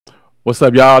What's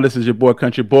up, y'all? This is your boy,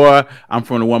 Country Boy. I'm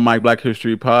from the One Mic Black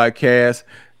History Podcast.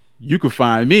 You can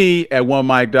find me at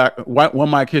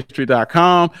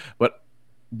onemichistory.com. But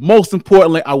most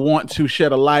importantly, I want to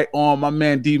shed a light on my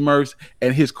man D Mercs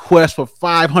and his quest for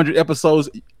 500 episodes.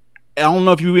 I don't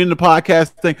know if you're in the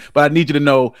podcast thing, but I need you to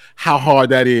know how hard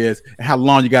that is and how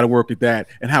long you got to work at that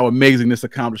and how amazing this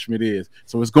accomplishment is.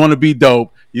 So it's going to be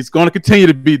dope. It's going to continue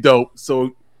to be dope.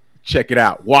 So check it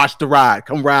out. Watch the ride.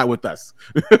 Come ride with us.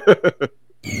 Yo, drop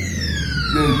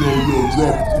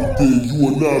it thing. You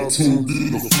are now tuned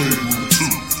in to Flavor 2.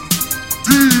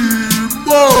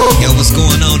 Yo, what's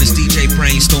going on? It's DJ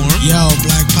Brainstorm. Yo,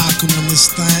 Black Pac on this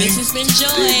thing. This has been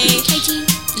Joy. KT.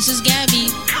 This is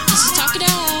Gabby. This is Talk It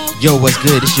Out. Yo, what's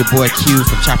good? It's your boy Q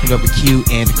from Chopping Up with Q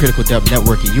and the Critical Dub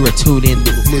Network, and you are tuned in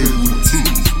to Flavor 2.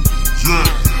 Yeah.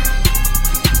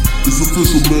 It's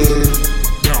official, man.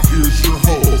 Now here's your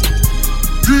host,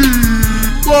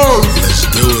 D-Mercs. Let's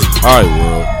do it. All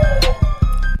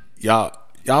right, world.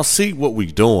 Y'all see what we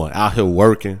doing out here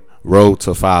working. Road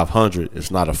to 500. It's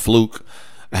not a fluke.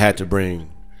 I had to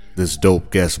bring this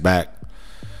dope guest back.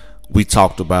 We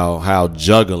talked about how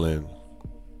juggling,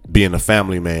 being a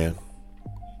family man,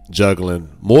 juggling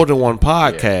more than one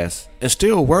podcast, and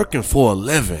still working for a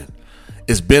living.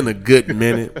 It's been a good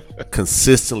minute.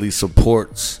 Consistently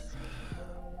supports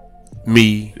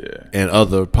me and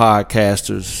other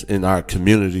podcasters in our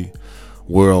community.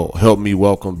 Will help me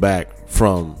welcome back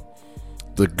from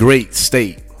the great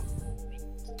state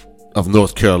of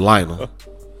North Carolina.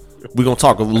 We're going to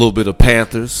talk a little bit of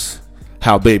Panthers,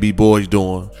 how Baby Boy's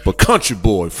doing, but Country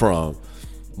Boy from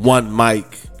One Mic.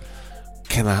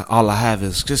 Can I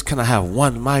have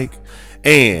one mic?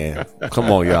 And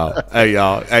come on, y'all. Hey,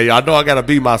 y'all know I got to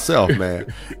be myself,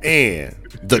 man. And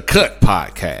the Cut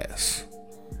Podcast.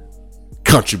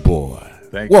 Country Boy.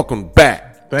 Welcome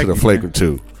back to the Flagrant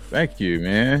 2. Thank you,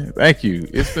 man. Thank you.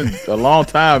 It's been a long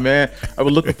time, man. I've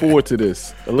been looking forward to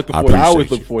this. I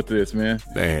always look forward to this, man.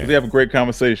 We have great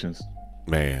conversations.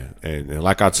 Man, and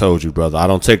like I told you, brother, I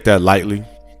don't take that lightly,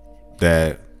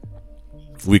 that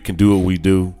we can do what we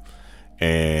do.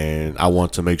 And I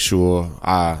want to make sure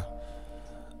I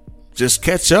just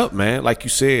catch up, man. Like you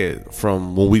said,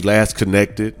 from when we last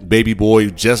connected, Baby Boy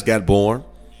just got born.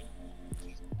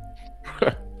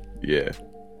 Yeah.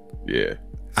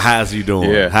 How's he doing?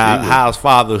 Yeah, how's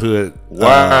fatherhood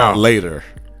later?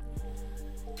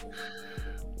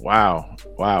 Wow.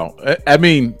 I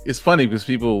mean, it's funny because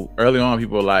early on,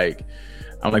 people are like,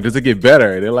 I'm like, does it get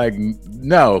better? They're like,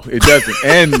 no, it doesn't.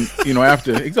 And,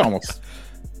 after he's almost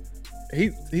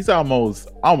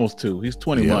 2. He's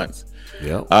 20 months.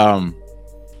 Yeah.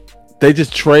 They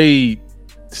just trade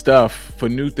stuff for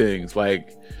new things.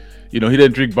 Like, he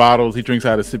doesn't drink bottles. He drinks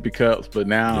out of sippy cups, but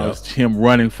now it's him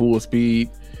running full speed.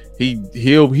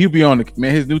 He'll be on the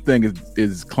man. His new thing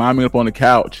is climbing up on the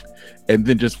couch and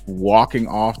then just walking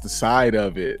off the side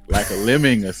of it like a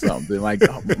lemming or something. Like,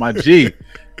 my G,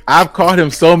 I've caught him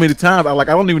so many times. I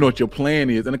don't even know what your plan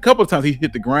is. And a couple of times he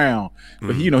hit the ground,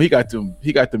 but he got them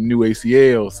new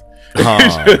ACLs.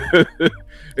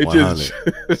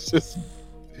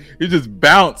 He just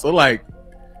bounced. I'm like,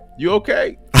 you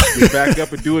okay? Just back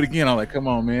up and do it again. I'm like, come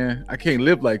on, man. I can't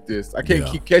live like this. I can't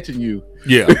keep catching you.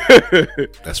 Yeah.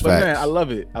 That's facts. Man, I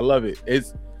love it.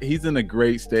 He's in a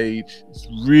great stage. It's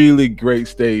really great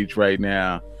stage right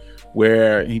now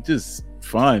where he just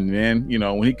fun, man.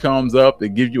 When he comes up, they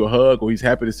give you a hug or he's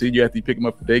happy to see you after you pick him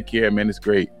up for daycare, man. It's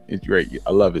great. It's great.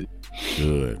 I love it.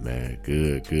 Good, man.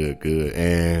 Good.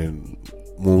 And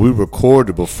when we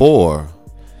recorded before,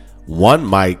 One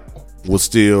Mic was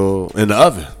still in the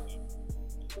oven.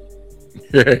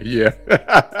 Yeah.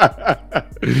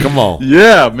 Come on.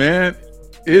 Yeah, man.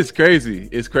 It's crazy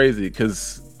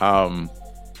because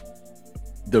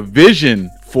the vision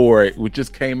for it, which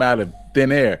just came out of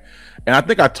thin air. And I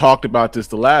think I talked about this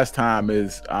the last time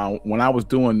is when I was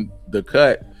doing the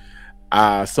cut,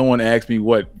 someone asked me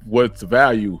what's the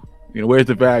value? Where's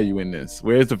the value in this?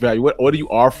 Where's the value? What are you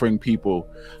offering people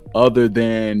other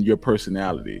than your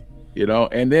personality?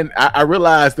 And then I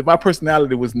realized that my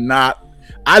personality was not,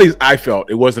 at least I felt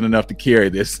it wasn't enough to carry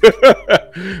this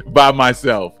by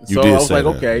myself. So I was like,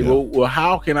 okay, well,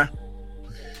 how can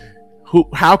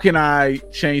I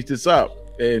change this up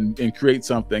and create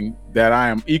something that I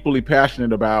am equally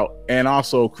passionate about and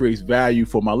also creates value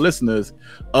for my listeners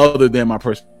other than my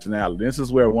personality? This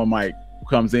is where One Mic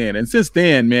comes in. And since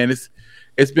then, man,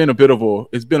 it's been a bit of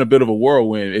a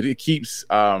whirlwind. It keeps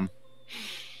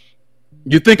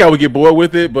you think I would get bored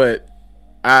with it, but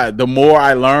the more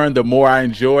I learn, the more I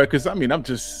enjoy. Because I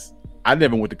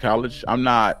never went to college. I'm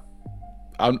not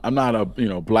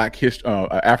a Black history,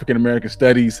 African American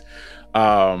studies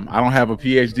I don't have a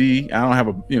PhD. I don't have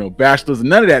a bachelor's,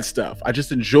 none of that stuff. I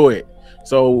just enjoy it.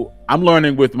 So I'm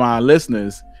learning with my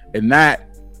listeners, and that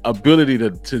ability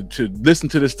to listen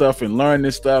to this stuff and learn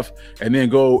this stuff, and then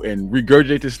go and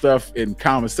regurgitate this stuff in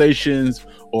conversations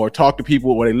or talk to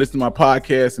people when they listen to my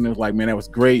podcast, and it was like, man, that was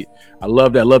great. I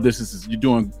love that. I love this. You're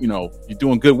doing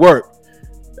good work.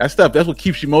 That stuff, that's what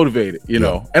keeps you motivated, you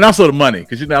know. And also the money,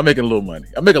 because I'm making a little money.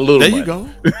 I make a little money. There you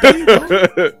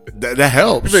go. that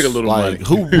helps. You make a little money.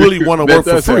 Who really want to work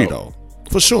for free, though?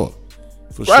 For sure.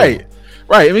 Right.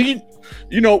 I mean,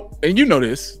 you know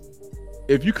this.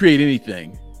 If you create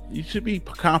anything, you should be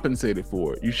compensated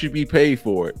for it. You should be paid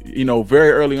for it.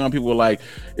 Very early on, people were like,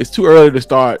 it's too early to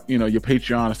start, your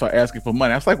Patreon and start asking for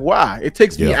money. I was like, why? It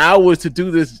takes me hours to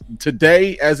do this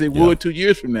today as it would 2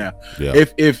 years from now. Yeah.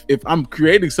 If I'm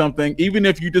creating something, even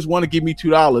if you just want to give me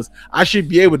 $2, I should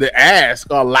be able to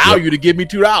ask or allow you to give me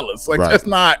 $2. That's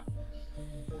not.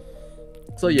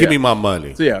 So give me my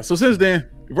money. So since then,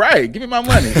 give me my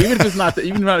money. Even if it's not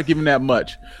even not giving that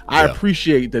much, I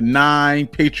appreciate the 9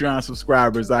 Patreon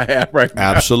subscribers I have right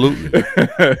now. Absolutely.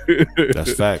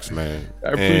 That's facts, man.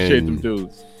 I appreciate them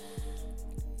dudes.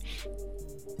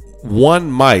 One,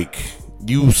 Mike,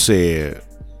 you said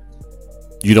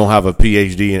you don't have a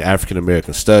PhD in African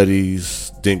American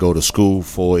studies, didn't go to school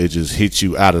for it, just hit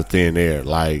you out of thin air.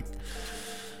 Like,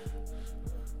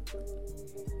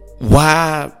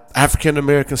 why African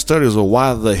American studies, or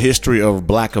why the history of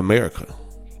Black America?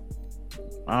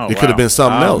 It could have been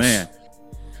something else. Man.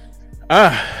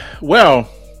 Well,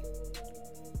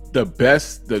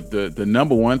 the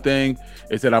number one thing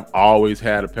is that I've always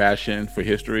had a passion for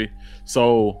history.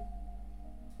 So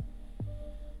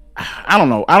I don't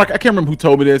know. I can't remember who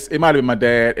told me this. It might have been my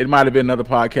dad. It might have been another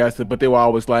podcaster, but they were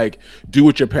always like, do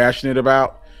what you're passionate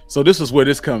about. So this is where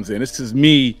this comes in. This is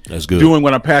me doing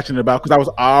what I'm passionate about, because I was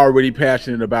already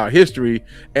passionate about history,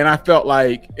 and I felt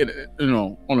like,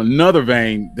 on another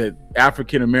vein, that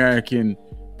African American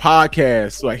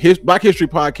podcasts, like Black history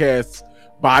podcasts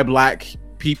by Black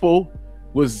people,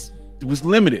 was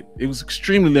limited. It was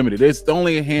extremely limited. It's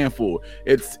only a handful.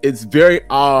 It's very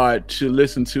odd to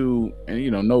listen to, and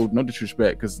no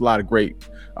disrespect, because a lot of great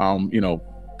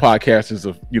podcasters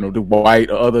of the white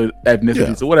or other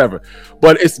ethnicities or whatever,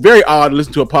 but it's very odd to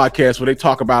listen to a podcast where they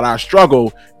talk about our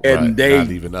struggle and they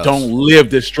don't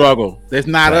live this struggle. That's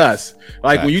not us.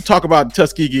 Like when you talk about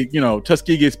Tuskegee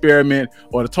experiment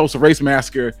or the Tulsa Race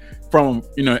Massacre from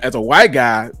as a white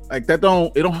guy, like that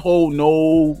it don't hold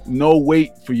no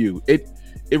weight for you. It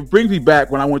brings me back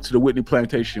when I went to the Whitney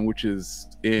Plantation, which is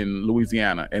in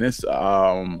Louisiana, and it's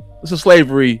a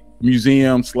slavery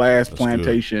museum /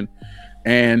 plantation.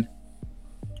 And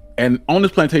on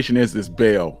this plantation is this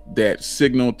bell that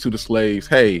signaled to the slaves,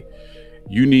 hey,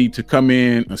 you need to come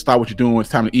in and stop what you're doing. It's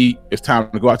time to eat. It's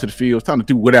time to go out to the field. It's time to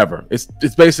do whatever. It's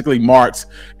basically marks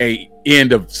a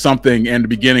end of something and the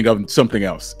beginning of something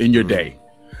else in your day.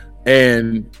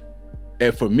 And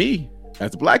for me,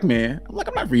 as a Black man,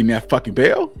 I'm not reading that fucking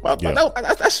bell.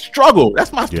 That's struggle.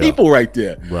 That's my people right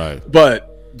there. Right.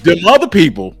 But them other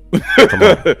people,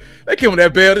 they came with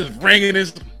that bell just ringing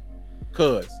this.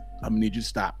 Cuz I'm gonna need you to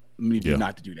stop. I'm gonna need you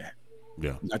not to do that.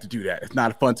 Yeah. Not to do that. It's not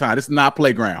a fun time. It's not a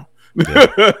playground.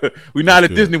 Yeah. We're not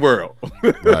at Disney World.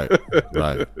 Right.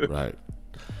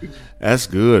 That's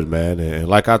good, man. And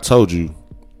like I told you,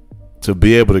 to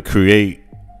be able to create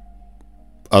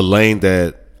a lane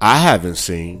that I haven't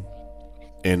seen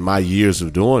in my years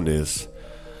of doing this,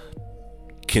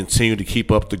 continue to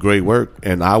keep up the great work,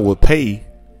 and I will pay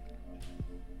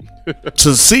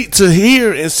to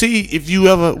hear and see if you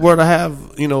ever were to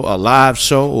have a live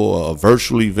show or a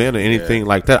virtual event or anything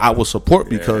like that. I will support,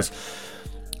 because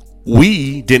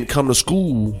we didn't come to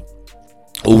school,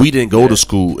 or we didn't go to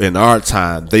school in our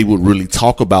time. They would really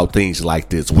talk about things like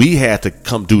this. We had to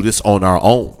come do this on our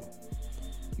own.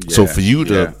 So for you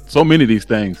to so many of these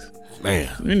things, man,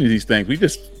 many of these things we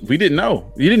didn't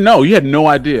know. You didn't know. You had no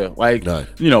idea. Like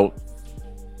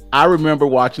I remember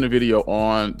watching a video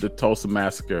on the Tulsa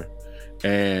Massacre,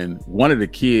 and one of the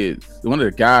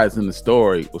guys in the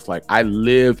story was like, I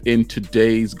live in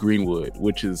today's Greenwood,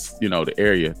 which is, the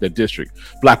area, the district,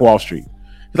 Black Wall Street.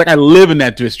 It's like, I live in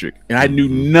that district, and I knew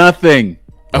nothing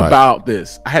about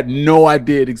this. I had no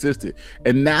idea it existed.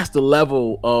 And that's the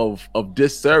level of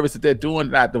disservice that they're doing,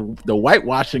 that the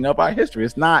whitewashing of our history.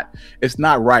 It's not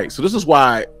right. So this is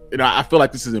why, I feel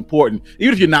like this is important.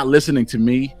 Even if you're not listening to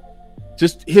me,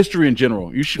 just history in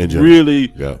general. You should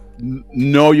really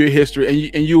know your history,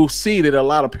 and you'll see that a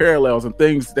lot of parallels and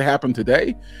things that happen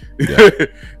today. Yeah.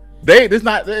 It's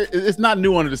not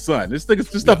new under the sun. This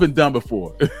stuff been done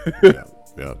before. Yeah.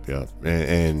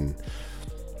 And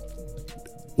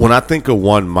when I think of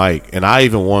One Mic, and I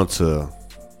even want to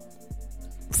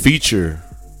feature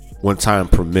when time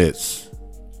permits,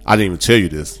 I didn't even tell you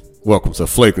this. Welcome to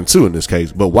Flagrant 2 in this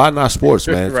case, but Why Not Sports,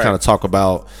 man? Right. Kind of talk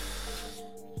about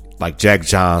like Jack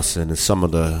Johnson and some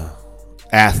of the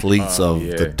athletes of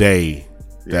the day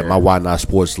that my Why Not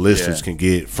Sports listeners can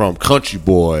get from Country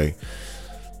Boy.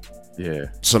 Yeah.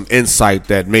 Some insight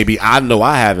that maybe I know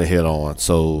I haven't hit on.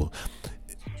 So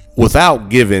without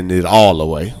giving it all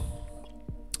away,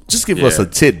 just give us a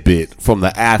tidbit from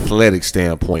the athletic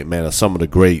standpoint, man, of some of the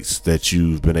greats that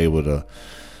you've been able to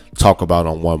talk about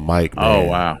on One Mic, man. Oh,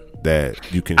 wow.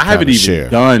 That you can I haven't share.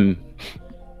 even done.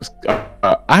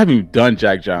 I haven't even done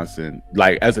Jack Johnson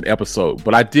like as an episode,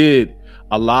 but I did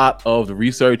a lot of the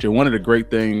research, and one of the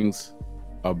great things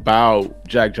about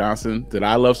Jack Johnson that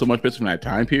I love so much, especially from that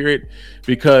time period,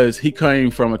 because he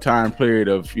came from a time period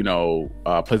of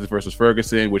Pleasant versus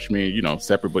Ferguson, which means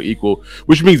separate but equal,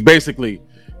 which means basically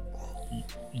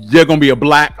they're going to be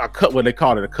what they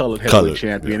call it, a colored heavyweight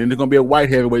champion, and there's going to be a white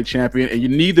heavyweight champion, and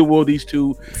neither will these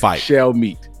two shall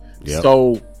meet. Yep.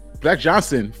 So Jack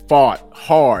Johnson fought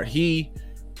hard.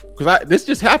 This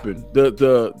just happened.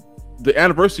 The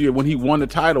anniversary of when he won the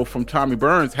title from Tommy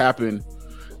Burns happened,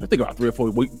 I think about 3 or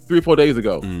 4 days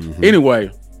ago. Mm-hmm. Anyway,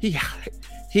 he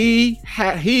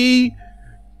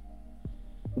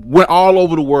went all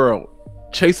over the world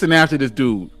chasing after this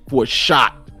dude for a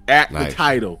shot at the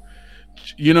title.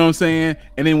 You know what I'm saying?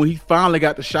 And then when he finally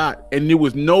got the shot and there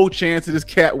was no chance of this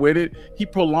cat with it, he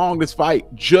prolonged this fight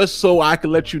just so I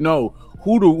could let you know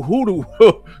who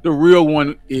the real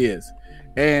one is.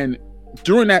 And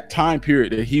during that time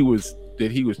period that he was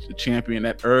the champion,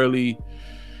 that early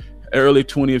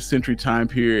 20th century time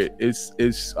period,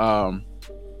 it's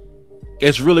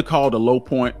really called a low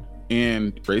point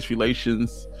in race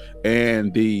relations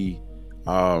and the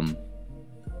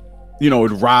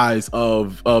rise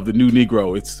of the new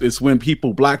Negro. It's when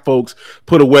black folks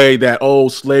put away that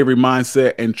old slavery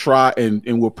mindset and try and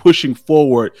we're pushing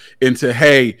forward into,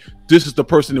 hey, this is the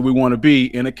person that we want to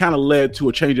be. And it kind of led to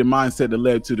a change in mindset that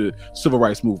led to the civil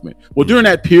rights movement. Well, during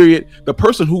that period, the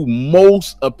person who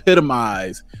most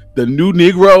epitomized the new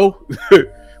Negro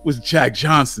was Jack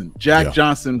Johnson. Jack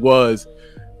Johnson was,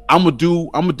 I'm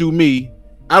gonna do me.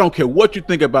 I don't care what you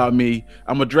think about me.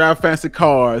 I'm gonna drive fancy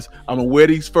cars. I'm gonna wear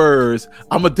these furs.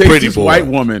 I'm gonna date this white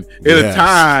woman at a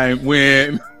time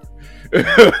when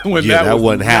that was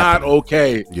not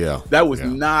okay. Yeah, that was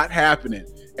not happening.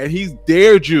 And he's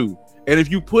dared you. And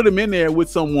if you put him in there with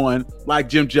someone like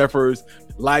Jim Jeffers,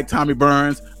 like Tommy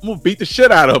Burns, I'm gonna beat the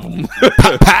shit out of him.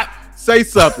 Say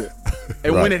something.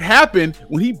 And when it happened,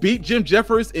 when he beat Jim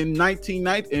Jeffers in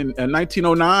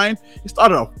 1909, he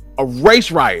started a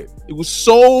race riot. It was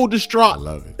so distraught. I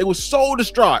love it. It was so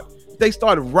distraught. They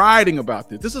started rioting about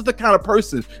this. This is the kind of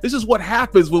person. This is what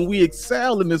happens when we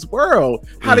excel in this world.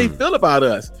 How they feel about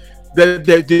us.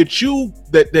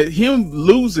 That him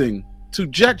losing to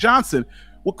Jack Johnson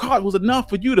was enough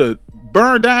for you to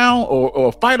burn down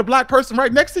or fight a black person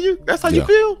right next to you. That's how you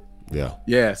feel.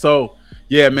 Yeah. So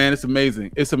yeah, man, it's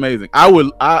amazing. It's amazing.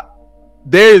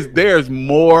 There's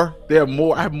more. There are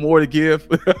more. I have more to give.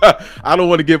 I don't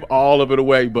want to give all of it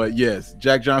away, but yes,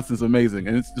 Jack Johnson's amazing,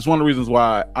 and it's one of the reasons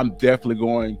why I'm definitely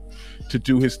going to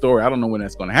do his story. I don't know when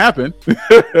that's going to happen.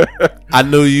 I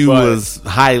knew you was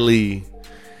highly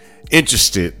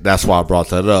interested. That's why I brought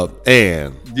that up.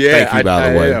 And thank you,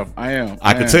 by the way. I am.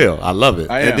 I can tell. I love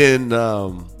it. And then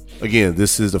again,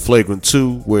 this is the Flagrant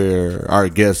 2, where our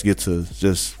guests get to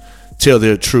just tell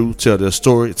their truth, tell their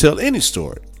story, tell any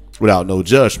story without no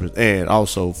judgment. And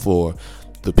also for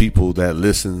the people that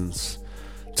listens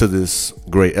to this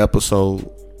great episode,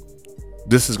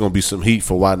 this is going to be some heat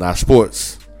for Why Not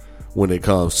Sports when it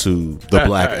comes to the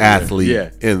black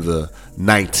athlete in the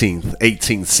 19th,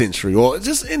 18th century, or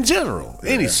just in general,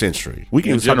 any century. We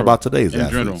can talk about today's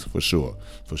athletes for sure.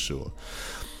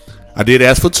 I did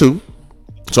ask for 2,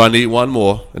 so I need one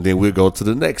more, and then we'll go to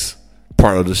the next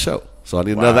part of the show. So I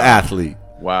need another athlete.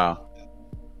 Wow.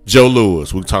 Joe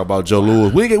Louis. We can talk about Joe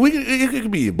Louis. It could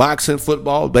be boxing,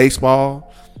 football,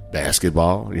 baseball,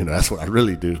 basketball. That's what I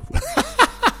really do.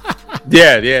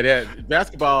 Yeah.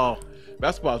 Basketball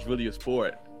is really a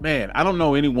sport. Man, I don't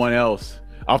know anyone else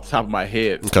off the top of my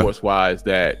head, sports-wise,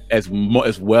 that as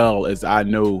well as I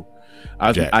know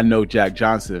Jack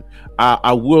Johnson.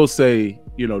 I will say,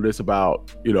 this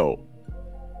about,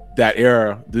 that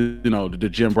era, the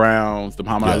Jim Browns, the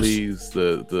Muhammad Ali's,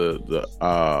 the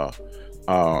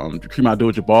Kareem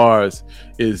Abdul-Jabbar's,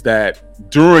 is that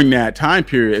during that time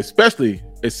period, especially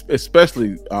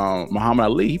Muhammad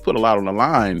Ali, he put a lot on the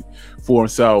line for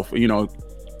himself. Muhammad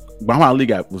Ali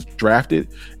was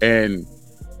drafted, and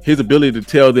his ability to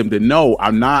tell them that no,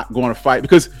 I'm not going to fight,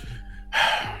 because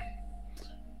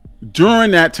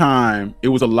during that time it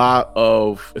was a lot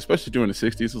of, especially during the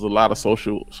 60s, it was a lot of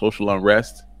social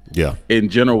unrest. Yeah. In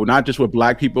general, not just with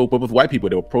black people, but with white people.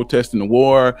 They were protesting the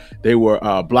war. They were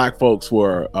black folks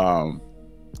were.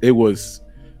 It was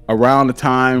around the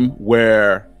time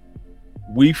where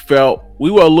we felt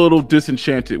we were a little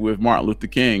disenchanted with Martin Luther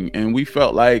King, and we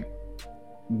felt like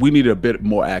we needed a bit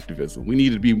more activism. We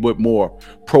needed to be a bit more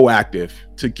proactive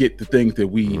to get the things that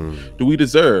we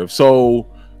deserve. So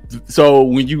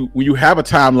when you have a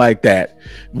time like that,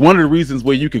 one of the reasons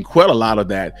where you can quell a lot of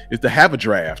that is to have a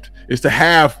draft. Is to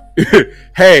have,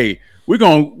 hey, we're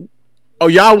going. Oh,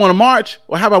 y'all want to march?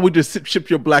 Well, how about we just ship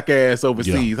your black ass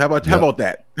overseas? How about that?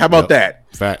 How about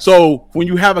that? Fact. So when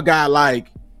you have a guy like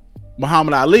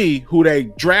Muhammad Ali, who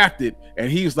they drafted, and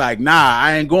he's like, nah,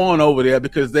 I ain't going over there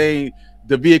because the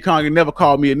Viet Cong ain't never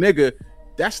called me a nigga.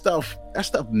 That stuff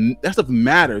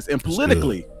matters, and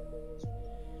politically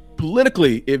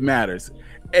it matters.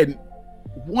 And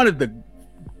one of the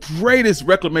greatest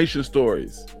reclamation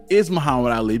stories is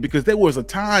Muhammad Ali, because there was a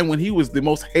time when he was the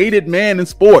most hated man in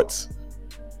sports,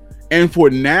 and for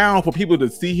people to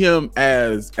see him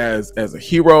as a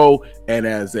hero and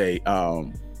as a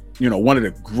one of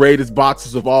the greatest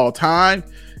boxers of all time,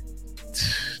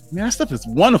 man, that stuff is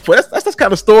wonderful. That's the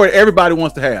kind of story everybody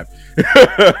wants to have.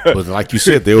 But like you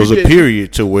said, there was a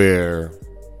period to where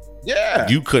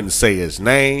you couldn't say his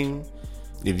name.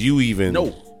 If you even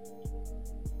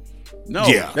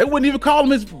they wouldn't even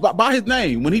call him by his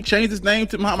name. When he changed his name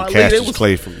to Muhammad Ali, they would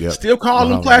Clay still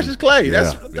calling him Cassius Clay.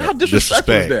 That's how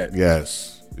disrespectful is that?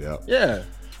 Yes. Yeah.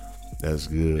 That's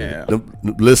good. Yeah. Them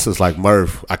listeners like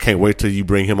Murph, I can't wait till you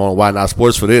bring him on Why Not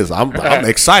Sports for this. I'm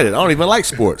excited. I don't even like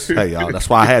sports. Hey, y'all, that's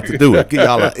why I had to do it. Give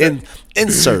y'all an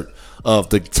insert of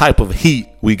the type of heat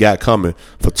we got coming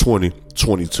for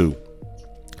 2022.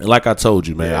 And like I told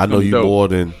you, man, I know you more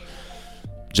than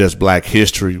just Black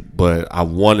history, but I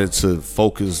wanted to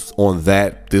focus on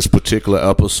this particular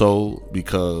episode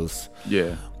because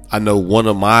I know one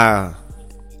of my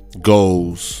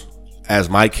goals as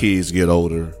my kids get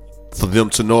older, for them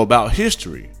to know about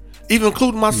history, even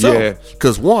including myself.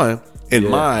 Because in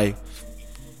my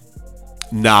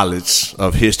knowledge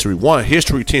of history,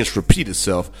 history tends to repeat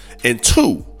itself, and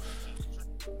two,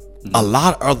 a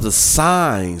lot of the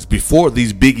signs before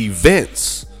these big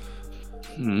events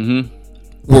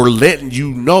were letting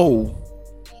you know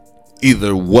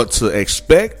either what to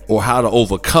expect or how to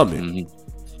overcome it.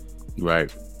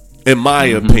 Right. In my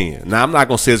opinion. Now, I'm not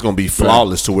going to say it's going to be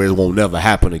flawless to where it won't never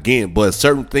happen again, but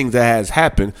certain things that has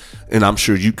happened, and I'm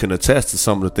sure you can attest to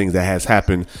some of the things that has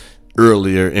happened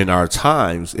earlier in our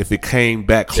times, if it came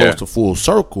back close to full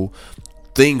circle,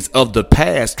 things of the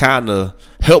past kind of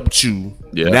helped you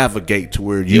navigate to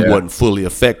where you wasn't fully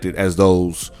affected as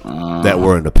those that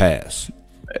were in the past.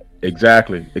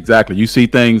 Exactly. You see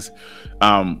things,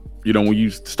 when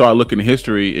you start looking at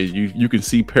history, you can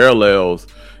see parallels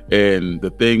and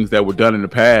the things that were done in the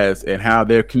past and how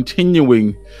they're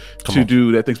continuing to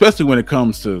do that thing, especially when it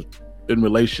comes to in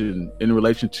relation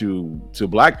to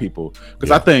Black people.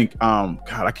 Because I think God,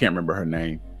 I can't remember her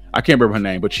name,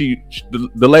 but she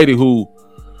the lady who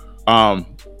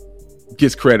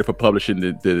gets credit for publishing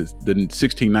the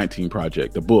 1619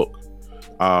 Project, the book.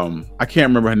 I can't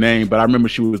remember her name, but I remember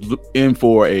she was in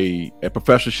for a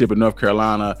professorship in North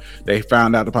Carolina. They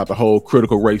found out about the whole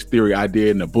critical race theory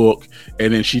idea in the book,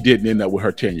 and then she didn't end up with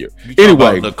her tenure.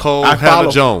 Anyway, Nicole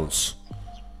Hannah-Jones.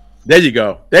 There you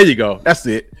go. That's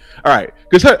it. All right,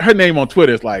 because her name on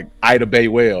Twitter is like Ida Bay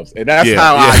Wells, and that's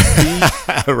how I see.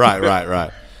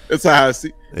 Right. That's how I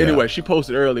see. Anyway, she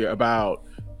posted earlier about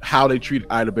how they treated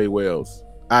Ida B. Wells.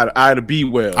 Back,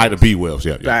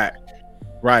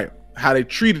 right. How they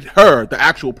treated her, the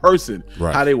actual person,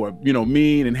 how they were,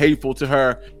 mean and hateful to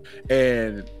her,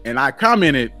 and I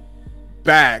commented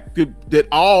back that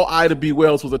all Ida B.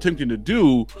 Wells was attempting to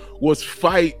do was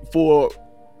fight for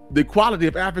the equality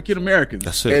of African Americans.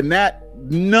 That's it. And that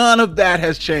none of that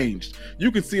has changed. You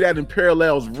can see that in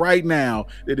parallels right now.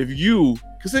 That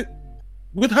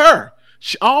with her,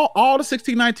 all the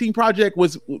 1619 Project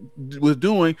was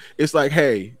doing, it's like,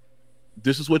 hey,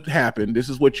 this is what happened, this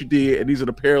is what you did, and these are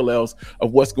the parallels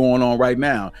of what's going on right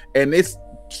now. And it's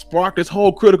sparked this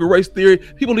whole critical race theory.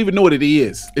 People don't even know what it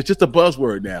is. It's just a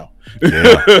buzzword now.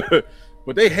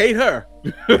 But they hate her.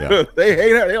 They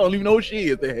hate her. They don't even know who she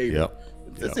is. They hate her.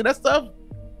 See that stuff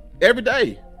every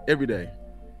day.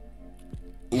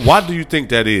 Why do you think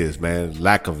that is, man?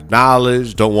 Lack of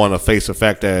knowledge, don't want to face the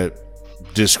fact that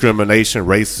discrimination,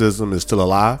 racism is still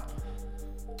alive?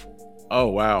 Oh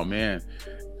wow, man.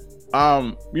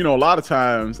 you know, a lot of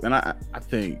times, and I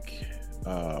think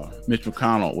Mitch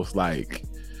McConnell was like,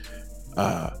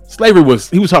 slavery was,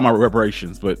 he was talking about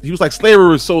reparations, but he was like, slavery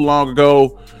was so long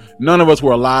ago, none of us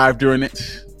were alive during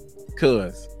it.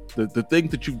 Cause the thing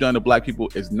that you've done to black people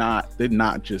is not, they're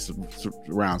not just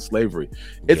around slavery.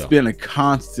 It's been a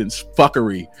constant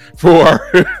fuckery for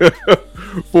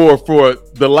for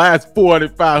the last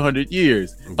 400, 500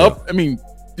 years. I mean,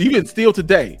 even still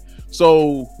today.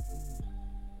 So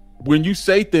when you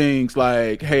say things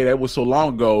like, hey, that was so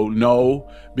long ago, no,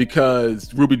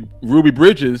 because Ruby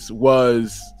Bridges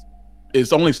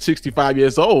is only 65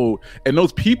 years old, and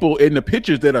those people in the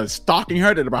pictures that are stalking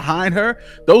her, that are behind her,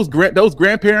 those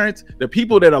grandparents, the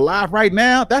people that are alive right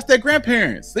now, that's their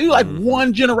grandparents. They're like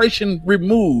one generation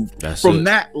removed from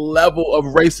that level of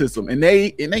racism, and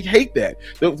they hate that.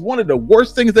 That's one of the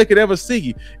worst things they could ever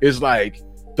see is like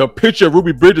the picture of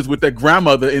Ruby Bridges with their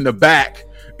grandmother in the back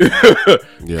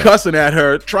cussing at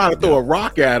her, trying to throw a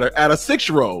rock at her, at a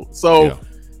 6-year-old. So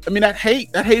I mean, that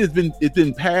hate has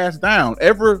been passed down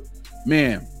ever.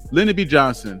 Man, Lyndon B.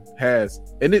 Johnson has,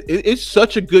 and it's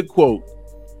such a good quote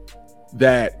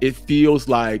that it feels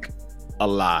like a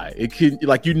lie. It can,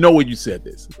 like, you know when you said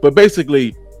this, but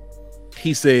basically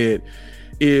he said,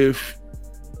 if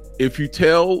you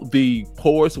tell the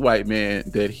poorest white man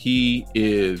that he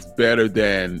is better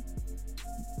than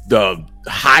the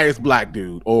highest black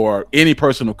dude or any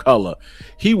person of color,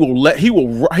 he will let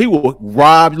you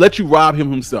rob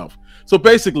him himself. So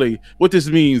basically what this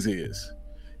means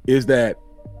is that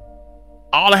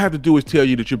all I have to do is tell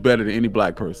you that you're better than any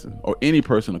black person or any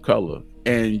person of color,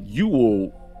 and you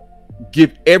will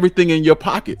give everything in your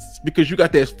pockets because you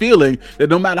got that feeling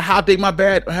that no matter how bad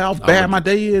my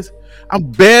day is,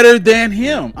 I'm better than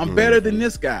him. I'm better than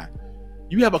this guy.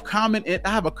 I have a common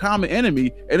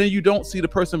enemy, and then you don't see the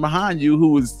person behind you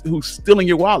who's stealing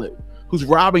your wallet, who's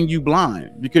robbing you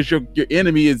blind because your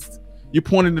enemy is, you're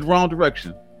pointing in the wrong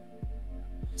direction.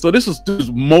 So this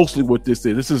is mostly what this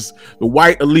is. This is the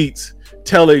white elites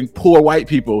telling poor white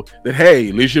people that, hey,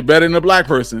 at least you're better than a black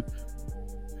person.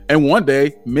 And one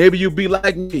day, maybe you'll be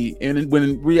like me. And when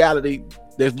in reality,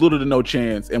 there's little to no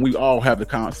chance. And we all have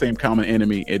the same common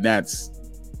enemy. And that's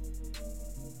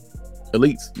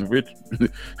elites, rich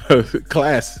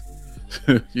class,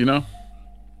 you know?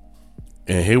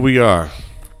 And here we are.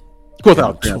 Of course,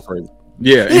 I'll paraphrase.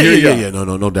 Yeah.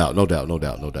 No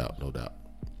doubt.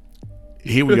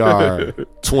 Here we are,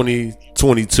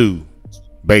 2022,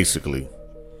 basically.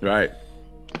 Right.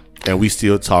 And we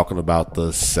still talking about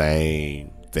the same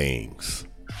things.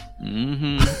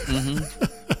 And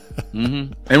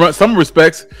in some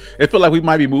respects, it feel like we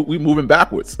might be moving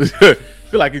backwards. I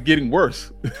feel like it's getting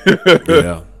worse.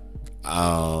 Yeah.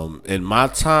 In my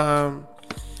time,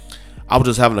 I was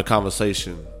just having a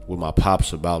conversation with my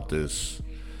pops about this.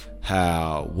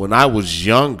 How when I was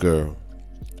younger,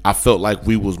 I felt like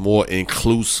we was more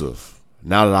inclusive.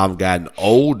 Now that I've gotten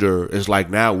older, it's like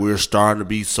now we're starting to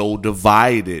be so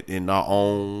divided in our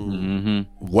own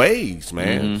ways,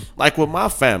 man. Like with my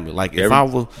family, like if I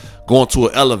was going to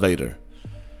an elevator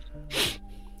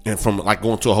and from like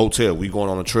going to a hotel, we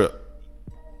going on a trip,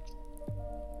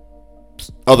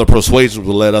 other persuasions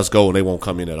will let us go and they won't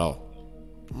come in at all.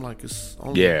 I'm like, it's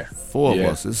only 4 of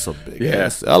us. It's a big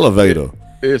ass elevator.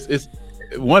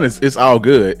 It's all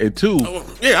good, and two,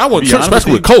 I want to,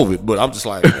 especially with COVID, but I'm just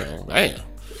like, man.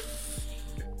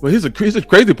 Well, here's the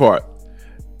crazy part.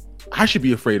 I should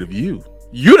be afraid of you.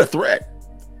 You're the threat.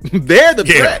 They're the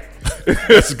threat.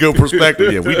 That's a good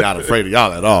perspective. Yeah, we're not afraid of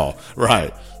y'all at all.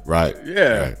 Right.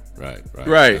 Yeah.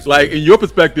 Right. Like good. In your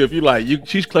perspective, you're like,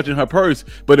 she's clutching her purse,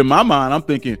 but in my mind, I'm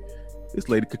thinking, this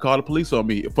lady could call the police on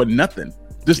me for nothing.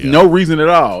 Just no reason at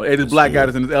all. And this black guy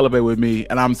is in this elevator with me,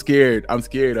 and I'm scared. I'm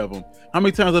scared of him. How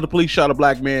many times have the police shot a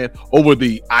black man over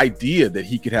the idea that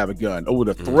he could have a gun, over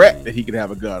the threat that he could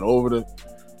have a gun, over the,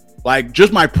 like,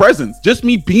 just my presence, just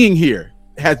me being here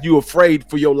has you afraid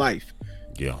for your life.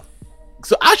 Yeah.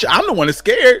 So I'm the one that's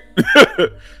scared.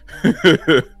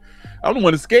 I'm the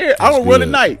one that's scared. I don't run at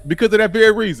night because of that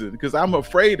very reason. Because I'm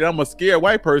afraid that I'm a scared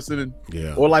white person.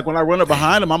 Or like when I run up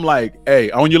behind him, I'm like,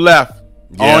 hey, on your left.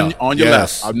 On your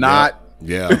left. I'm not.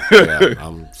 Yeah.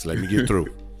 Just let me get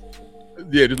through.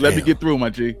 Yeah, just let me get through, my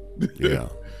G. Yeah.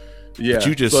 Yeah. But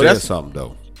you just said something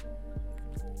though.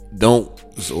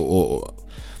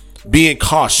 Being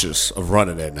cautious of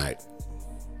running at night.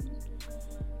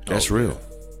 That's real.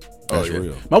 That's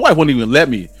real. My wife won't even let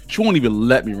me. She won't even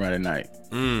let me run at night.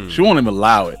 She won't even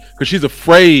allow it because she's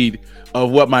afraid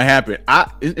of what might happen.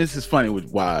 It's just funny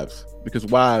with wives because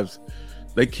wives,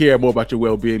 they care more about your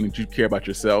well-being than you care about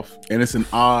yourself, and it's an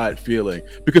odd feeling.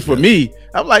 Because for me,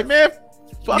 I'm like, man,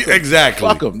 Fuck 'em. Exactly.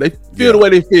 Fuck them. They feel the way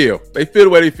they feel. They feel the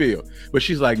way they feel. But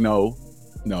she's like, no,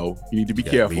 you need to be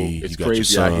careful. It's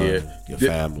crazy out here. Your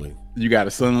family. You got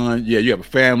a son. Yeah, you have a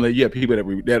family. You have people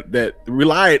that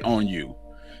rely on you.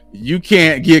 You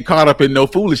can't get caught up in no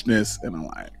foolishness. And I'm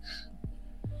like,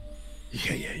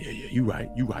 yeah. You right.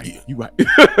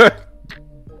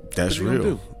 That's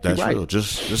real. That's right. real.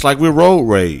 Just like with road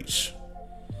rage.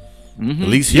 At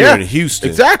least here in Houston.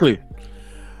 Exactly.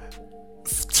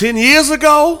 10 years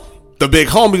ago, the big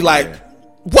homie like,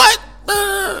 what?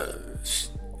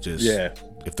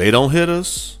 If they don't hit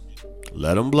us,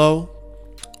 let them blow.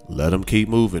 Let them keep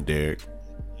moving, Derek.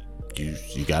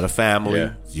 You got a family.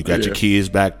 Yeah. You got your kids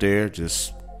back there.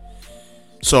 Just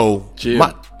so chill.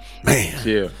 Man.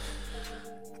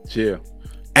 Chill.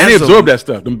 And they absorb that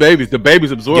stuff. The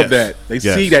babies absorb that. They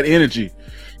see that energy.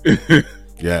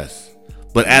 Yes.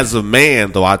 But as a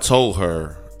man, though, I told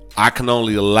her I can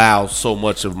only allow so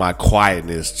much of my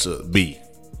quietness to be.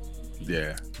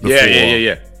 Yeah.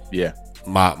 Yeah.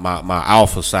 My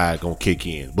alpha side gonna kick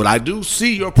in. But I do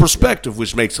see your perspective,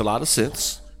 which makes a lot of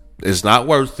sense. It's not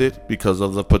worth it because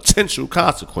of the potential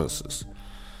consequences.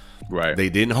 Right. They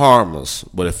didn't harm us,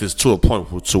 but if it's to a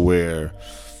point to where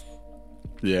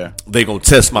they gonna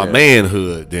test my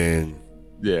manhood, then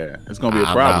it's gonna be a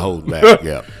I'm problem. not holding back.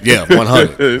 Yeah,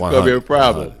 100. It's gonna be a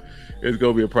problem. It's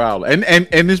gonna be a problem. And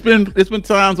it's been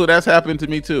times where that's happened to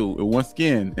me too. And once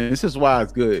again, and this is why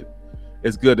it's good.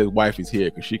 It's good that wifey's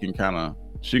here because she can kind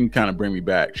of bring me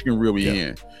back. She can reel me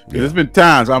in. There's been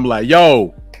times I'm like,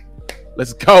 yo,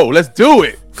 let's go, let's do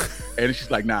it, and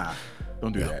she's like, nah,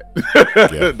 don't do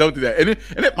that. Don't do that.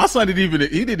 And my son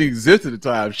didn't exist at the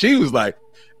time. She was like,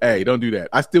 hey, don't do that.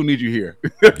 I still need you here.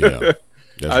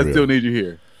 Still need you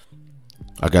here.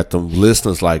 I got them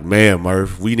listeners like, man,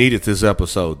 Murph, we needed this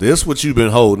episode. This what you've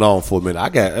been holding on for a minute. I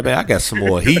got some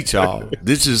more heat, y'all.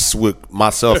 This is with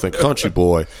myself and Country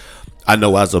Boy. I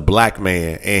know as a black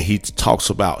man, and he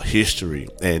talks about history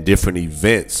and different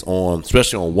events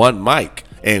especially on one mic,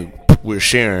 and we're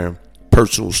sharing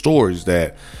personal stories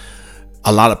that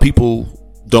a lot of people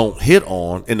don't hit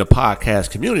on in the podcast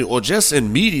community or just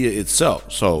in media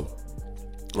itself. So,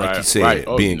 like you said,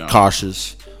 being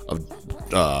cautious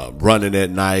of running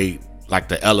at night, like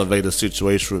the elevator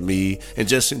situation with me, and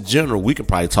just in general, we can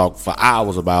probably talk for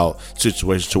hours about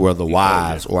situations to where the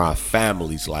wives or our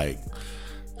families like,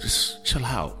 just chill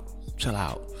out.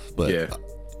 But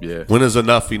when is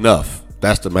enough?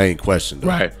 That's the main question, though.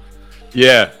 Right.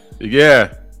 Yeah.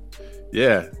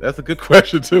 That's a good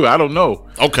question too. I don't know.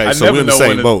 Okay, so we're in the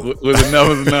same boat. Was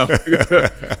enough?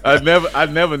 I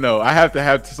never know. I have to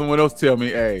have someone else tell me,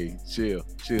 hey, chill.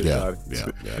 Yeah.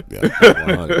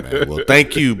 100, man. Well,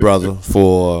 thank you, brother,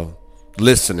 for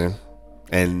listening,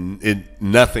 and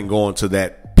nothing going to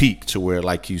that peak to where,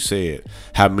 like you said,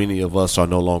 how many of us are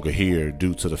no longer here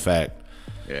due to the fact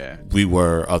we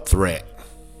were a threat.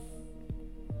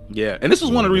 Yeah, and this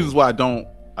is one of the reasons why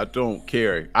I don't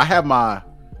carry. I have my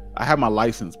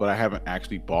license, but I haven't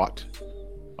actually bought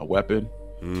a weapon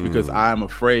because I'm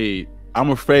afraid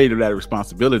of that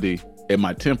responsibility and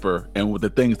my temper and with the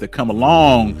things that come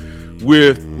along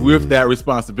with that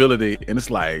responsibility. And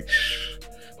it's like,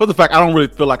 for the fact I don't really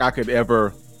feel like I could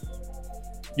ever,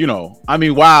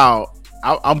 while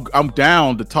I'm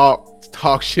down to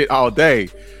talk shit all day,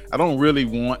 I don't really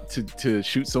want to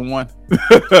shoot someone.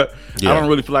 I don't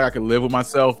really feel like I can live with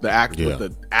myself. The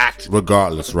act,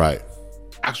 regardless, right?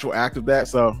 Actual act of that.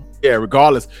 So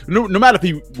regardless, no matter if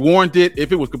he warranted,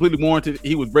 if it was completely warranted,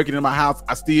 he was breaking into my house,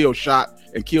 I still shot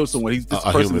and killed someone. This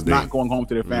person is not going home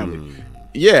to their family.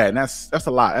 Yeah, and that's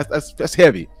a lot. That's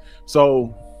heavy.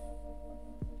 So,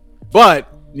 but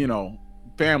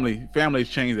family's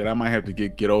changed that I might have to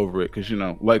get over it because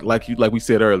like we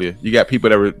said earlier, you got people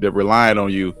that relying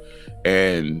on you,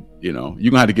 and you're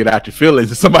gonna have to get out your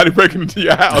feelings if somebody breaking into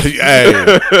your house.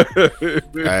 Hey,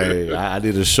 I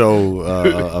did a show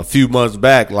a few months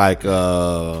back, like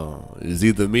it's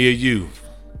either me or you.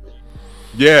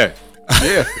 Yeah.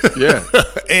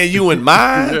 And you and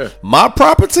my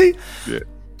property. No.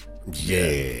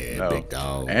 Big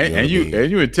dog. And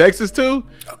you in Texas too?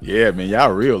 Yeah, man,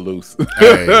 y'all real loose.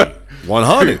 Hey,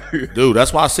 100, dude.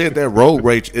 That's why I said that road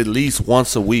rage at least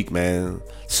once a week, man.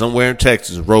 Somewhere in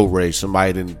Texas, road rage.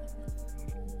 Somebody didn't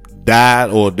died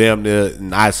or damn near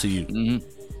in ICU. You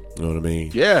know what I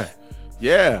mean? Yeah.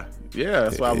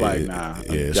 That's why I'm like, nah.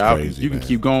 It's crazy, you can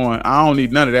keep going. I don't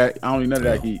need none of that. I don't need none of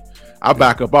that heat. I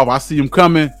back up off. I see him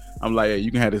coming. I'm like, hey,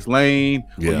 you can have this lane.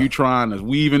 Or you trying to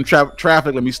weave in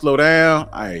traffic. Let me slow down.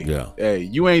 Hey,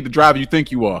 you ain't the driver you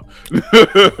think you are.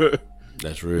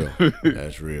 That's real.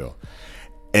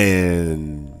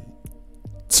 And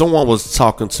someone was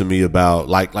talking to me about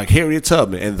like Harriet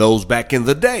Tubman and those back in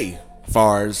the day, as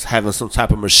far as having some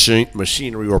type of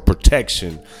machinery or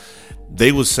protection.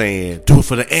 They was saying, do it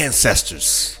for the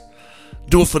ancestors,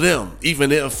 do it for them,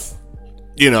 even if,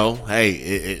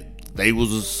 hey, they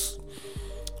was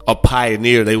a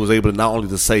pioneer. They was able to not only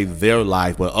to save their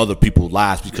life but other people's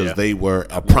lives because they were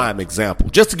a prime example.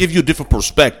 Just to give you a different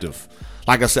perspective.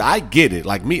 Like I said, I get it.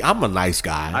 Like me, I'm a nice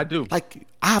guy. I do. Like,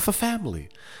 I have a family.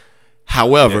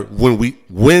 However,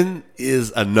 when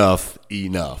is enough?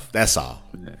 That's all.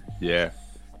 Yeah.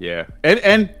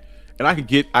 And I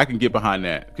can get behind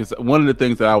that, because one of the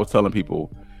things that I was telling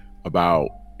people about,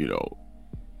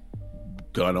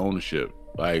 gun ownership,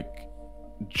 like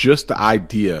just the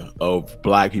idea of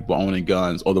black people owning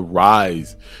guns, or the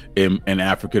rise in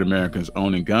African Americans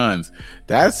owning guns,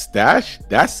 that's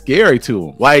scary to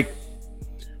them. Like,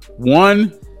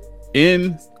 one,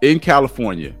 in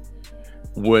California,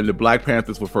 when the Black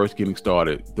Panthers were first getting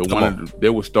started, they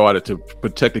were started to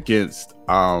protect against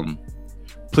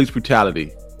police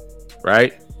brutality,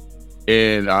 right?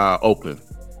 In Oakland.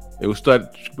 It was started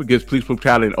against police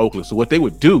brutality in Oakland. So what they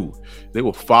would do, they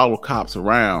would follow cops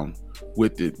around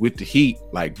with the heat,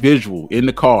 like visual in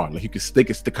the car, like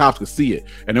the cops could see it,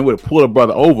 and they would pull a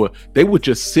brother over. They would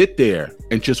just sit there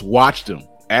and just watch them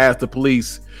as the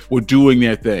police were doing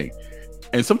their thing,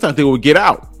 and sometimes they would get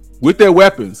out with their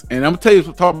weapons. And I'm gonna tell you,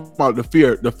 talking about the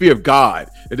fear of God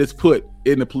that is put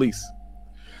in the police.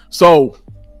 So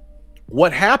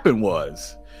what happened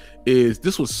is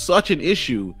this was such an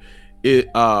issue.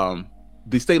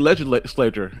 The state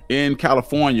legislature in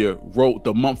California wrote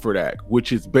the Mumford Act,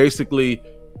 which is basically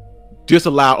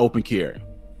disallow open carry.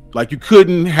 Like, you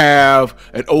couldn't have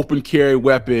an open carry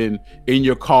weapon in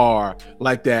your car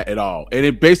like that at all. And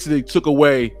it basically took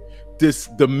away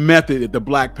the method that the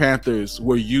Black Panthers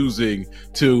were using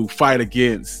to fight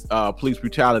against police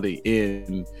brutality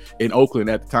in Oakland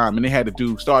at the time. And they had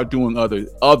to start doing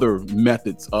other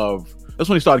methods of. That's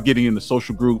when they started getting into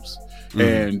social groups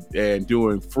and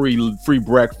doing free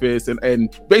breakfast and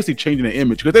basically changing the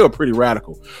image, because they were pretty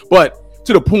radical. But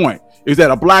to the point is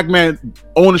that a black man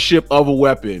ownership of a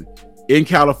weapon in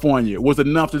California was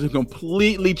enough to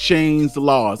completely change the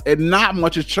laws, and not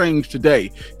much has changed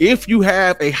today. If you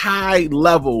have a high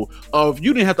level of,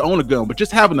 you didn't have to own a gun, but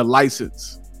just having a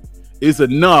license is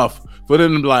enough for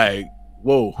them to be like,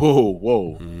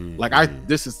 whoa. Like,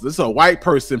 this is a white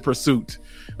person pursuit.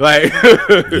 Like,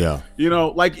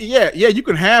 you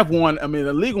can have one. I mean,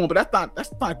 a legal one, but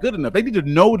that's not good enough. They need to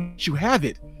know that you have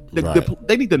it.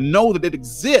 They need to know that it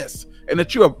exists and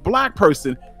that you're a black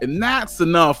person, and that's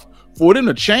enough for them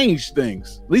to change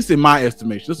things. At least in my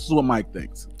estimation, this is what Mike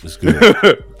thinks. That's good.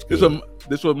 This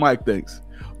is what Mike thinks.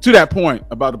 To that point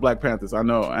about the Black Panthers, I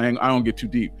know I don't get too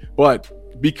deep,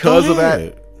 but because of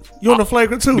that. You're on the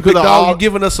flagrant too. Big dog, you're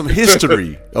giving us some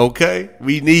history. Okay,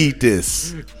 we need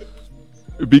this.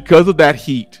 Because of that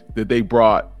heat that they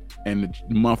brought in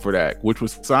the Mumford Act, which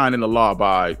was signed into law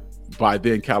by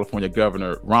then California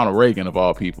Governor Ronald Reagan, of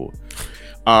all people.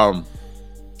 I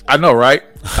know, right?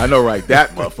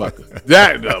 That motherfucker.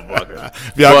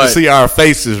 Y'all can see our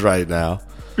faces right now.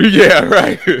 Yeah,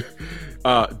 right.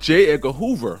 J. Edgar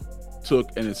Hoover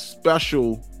took a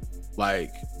special,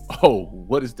 like, oh,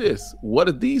 what is this? What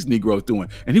are these Negroes doing?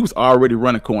 And he was already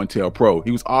running COINTELPRO.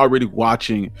 He was already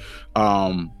watching.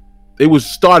 It was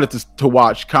started to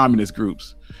watch communist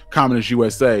groups, Communist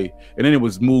USA, and then it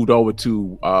was moved over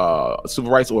to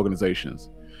civil rights organizations.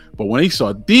 But when he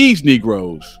saw these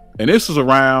Negroes, and this was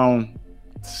around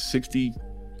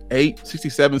 68,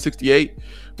 67, 68,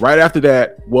 right after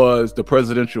that was the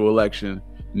presidential election.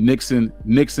 Nixon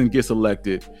gets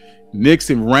elected.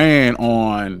 Nixon ran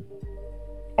on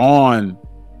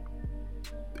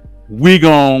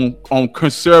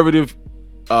conservative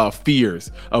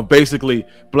fears of basically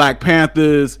Black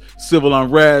Panthers, civil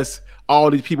unrest, all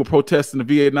these people protesting the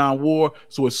Vietnam War.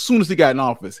 So as soon as he got in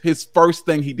office, his first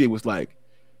thing he did was like,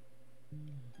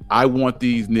 I want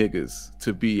these niggas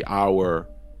to be our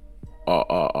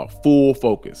full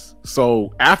focus.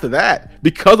 So after that,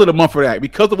 because of the Mumford Act,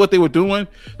 because of what they were doing,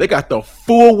 they got the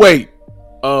full weight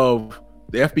of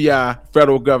the FBI,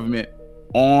 federal government,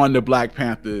 on the Black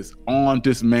Panthers, on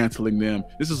dismantling them.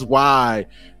 This is why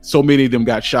so many of them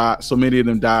got shot, so many of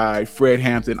them died. Fred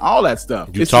Hampton, all that stuff.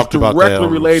 You talked about that,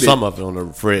 related. Some of it on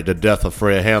the death of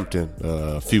Fred Hampton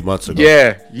a few months ago.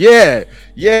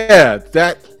 Yeah.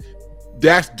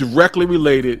 That's directly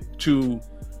related to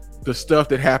the stuff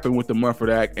that happened with the Mumford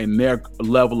Act and their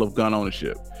level of gun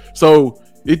ownership. So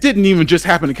it didn't even just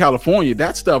happen in California.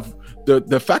 That stuff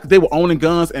the fact that they were owning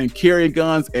guns and carrying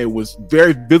guns and was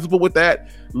very visible with that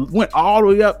went all the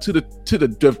way up to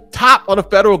the top of the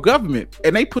federal government,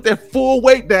 and they put their full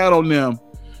weight down on them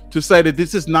to say that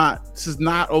this is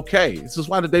not okay. This is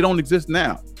why they don't exist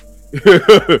now.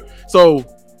 So,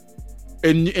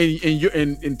 and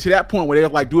to that point where they're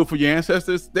like, do it for your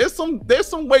ancestors. There's some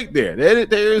weight there.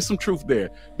 There is some truth there,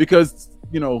 because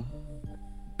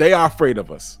they are afraid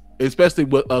of us, especially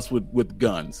with us with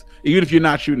guns. Even if you're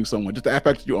not shooting someone, just the fact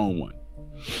that you own one.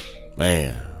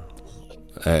 Man,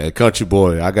 country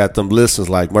boy, I got them listeners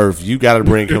like Murph. You got to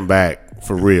bring him back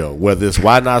for real. Whether it's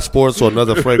Why Not Sports or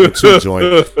another Fragrant 2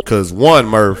 joint, because one,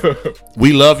 Murph,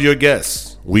 we love your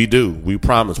guests. We do. We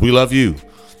promise. We love you.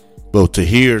 But to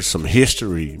hear some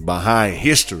history behind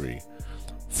history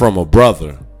from a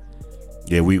brother,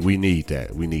 yeah, we need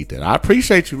that. We need that. I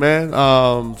appreciate you, man.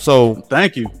 So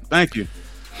thank you.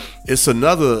 It's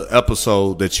another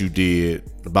episode that you did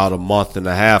about a month and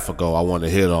a half ago I want to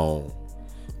hit on.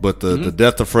 But the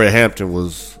death of Fred Hampton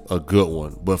was a good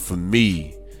one. But for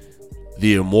me,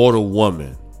 the immortal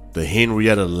woman, the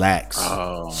Henrietta Lacks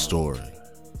story.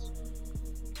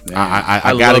 Man,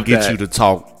 I got to get you to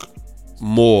talk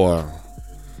more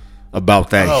about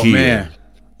that here. Man.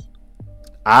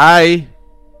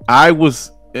 I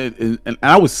was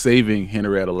saving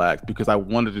Henrietta Lacks because I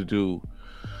wanted to do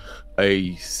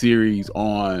a series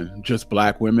on just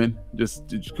black women,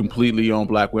 just completely on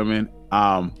black women.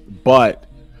 But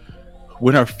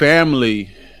when her family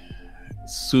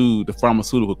sued the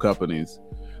pharmaceutical companies,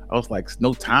 I was like,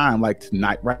 no time like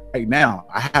tonight, right now.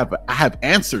 I have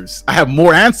answers. I have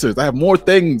more answers. I have more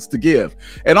things to give.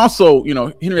 And also,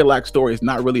 Henrietta Lacks' story is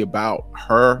not really about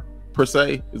her per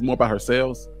se. It's more about her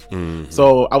sales. Mm-hmm.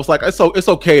 So I was like, it's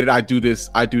okay that I do this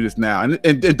now.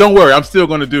 And don't worry, I'm still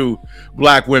going to do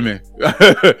black women.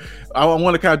 I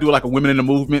want to kind of do like a women in the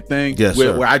movement thing,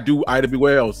 where I do Ida B.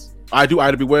 Wells. I do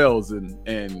Ida B. Wells and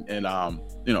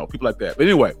people like that. But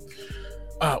anyway,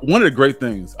 one of the great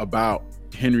things about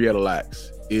Henrietta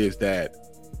Lacks is that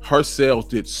her sales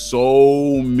did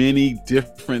so many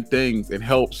different things and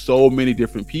helped so many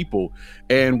different people.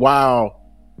 And while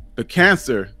the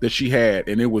cancer that she had,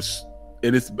 and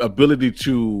its ability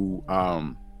to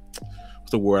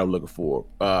what's the word I'm looking for?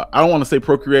 I don't want to say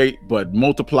procreate, but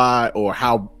multiply, or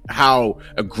how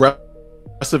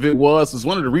aggressive it was, is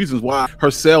one of the reasons why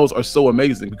her sales are so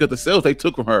amazing, because the sales they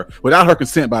took from her without her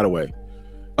consent, by the way.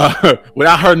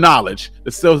 Without her knowledge, the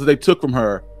cells that they took from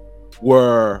her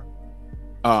were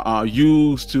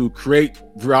used to create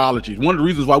virology. One of the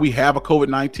reasons why we have a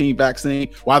COVID-19 vaccine,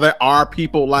 why there are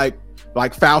people like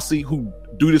Fauci who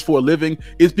do this for a living,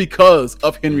 is because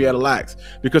of Henrietta Lacks,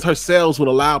 because her cells would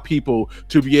allow people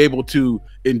to be able to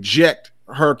inject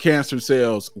her cancer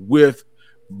cells with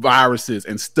viruses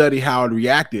and study how it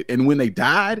reacted. And when they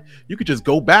died, you could just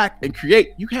go back and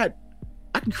create.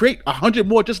 I can create 100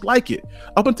 more just like it.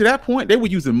 Up until that point, they were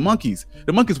using monkeys.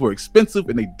 The monkeys were expensive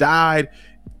and they died.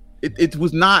 It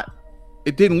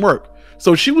didn't work.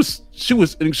 So she was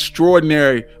an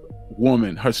extraordinary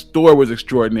woman. Her story was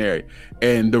extraordinary.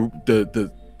 And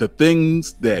the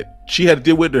things that she had to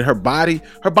deal with in her body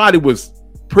was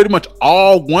pretty much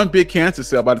all one big cancer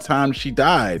cell by the time she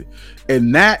died.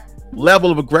 And that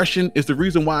level of aggression is the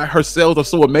reason why her cells are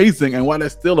so amazing and why they're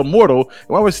still immortal and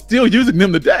why we're still using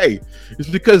them today. It's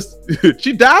because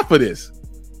she died for this.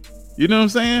 You know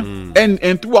what I'm saying?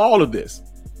 And through all of this,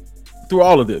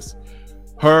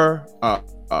 her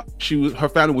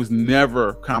family was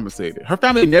never compensated. Her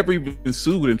family never even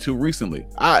sued until recently.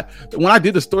 When I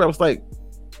did the story, I was like,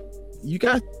 you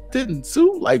guys didn't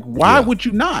sue? Like, why would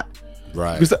you not?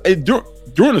 Right. Because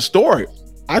during the story,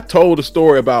 I told a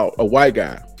story about a white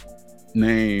guy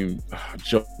named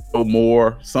Joe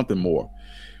Moore,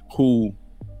 who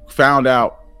found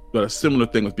out that a similar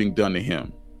thing was being done to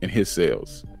him in his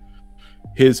cells.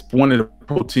 One of the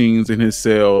proteins in his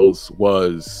cells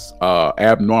was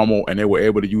abnormal, and they were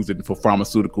able to use it for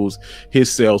pharmaceuticals. His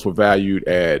cells were valued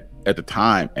at the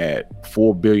time at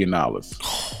 $4 billion.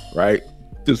 Right?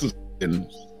 This was in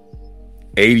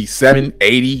 87,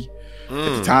 80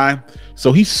 at the time.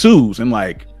 So he sues, and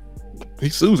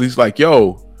he's like,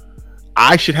 yo,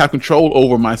 I should have control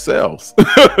over my cells.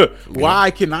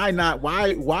 Why can I not?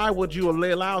 Why would you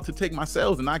allow to take my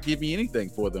cells and not give me anything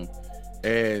for them?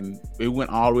 And it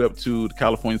went all the way up to the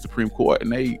California Supreme Court,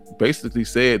 and they basically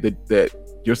said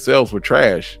that your cells were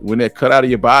trash when they're cut out of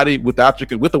your body with or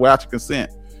without your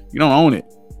consent. You don't own it.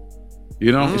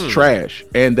 It's trash,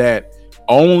 and that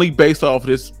only based off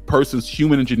this person's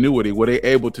human ingenuity were they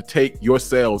able to take your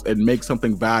cells and make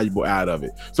something valuable out of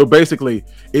it. So basically,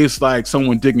 it's like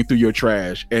someone digging through your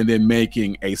trash and then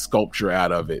making a sculpture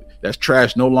out of it. That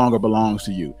trash no longer belongs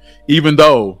to you, even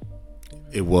though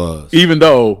it was, and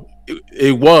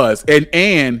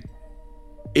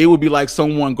it would be like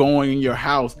someone going in your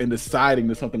house and deciding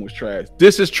that something was trash.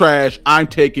 This is trash. I'm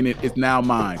taking it. It's now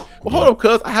mine. Well, hold up,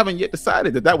 cuz I haven't yet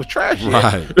decided that was trash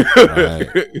yet. Right.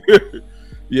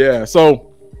 Yeah.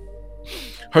 So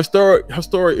her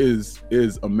story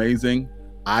is amazing.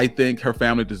 I think her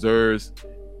family deserves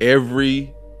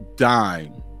every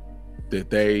dime that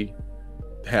they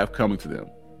have coming to them.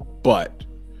 But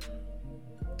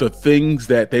the things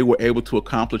that they were able to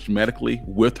accomplish medically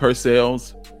with her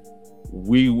cells,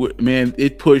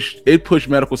 it pushed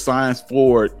medical science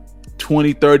forward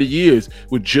 20, 30 years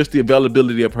with just the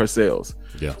availability of her cells.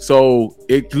 Yeah. So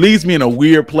it leaves me in a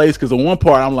weird place, because on one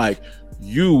part I'm like,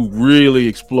 you really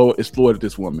exploited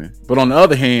this woman, but on the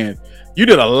other hand, you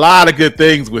did a lot of good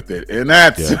things with it, and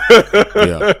that's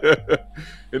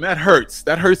and that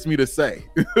hurts me to say.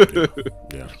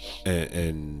 Yeah.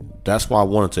 And that's why I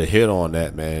wanted to hit on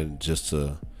that, man, just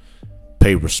to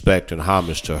pay respect and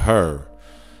homage to her,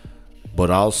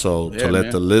 but also to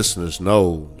let the listeners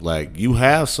know, like, you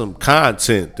have some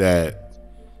content that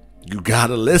you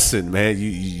gotta listen, man.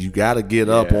 You gotta get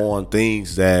up on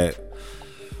things that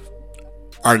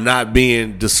are not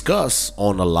being discussed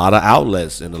on a lot of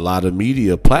outlets and a lot of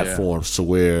media platforms, to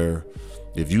where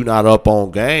if you're not up on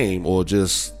game or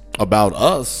just about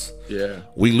us,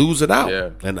 we lose it out.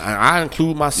 And I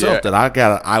include myself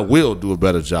that I will do a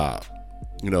better job,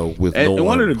 with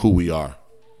knowing who we are.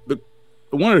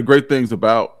 One of the great things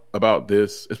about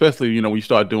this, especially, when you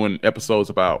start doing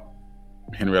episodes about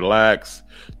Henrietta Lacks,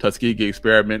 Tuskegee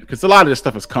experiment, because a lot of this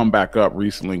stuff has come back up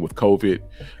recently with COVID,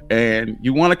 and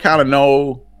you want to kind of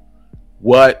know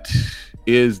what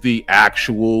is the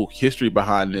actual history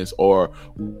behind this, or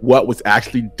what was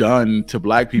actually done to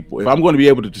Black people. If I'm going to be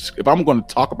able to, if I'm going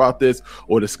to talk about this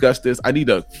or discuss this, I need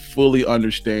to fully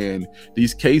understand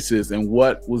these cases and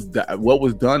what was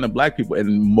done to Black people.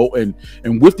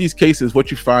 And with these cases, what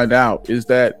you find out is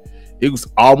that it was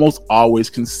almost always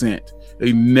consent.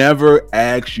 They never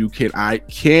ask you,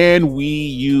 can we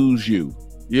use you?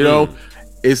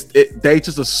 They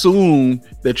just assume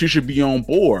that you should be on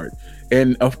board.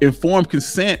 And informed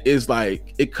consent is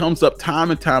like, it comes up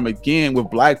time and time again with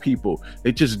Black people.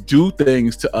 They just do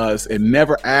things to us and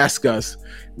never ask us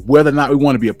whether or not we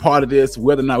want to be a part of this,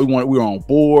 whether or not we're on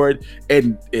board,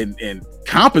 and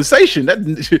compensation. That,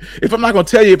 if I'm not going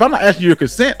to tell you, if I'm not asking you your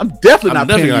consent, I'm definitely not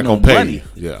paying you no money.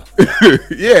 Yeah.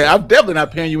 Yeah, I'm definitely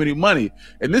not paying you any money.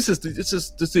 And this is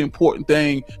the important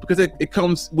thing, because it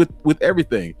comes with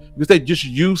everything, because they just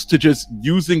used to just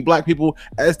using Black people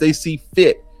as they see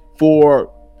fit, for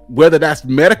whether that's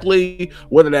medically,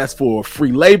 whether that's for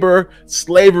free labor,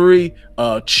 slavery,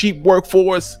 cheap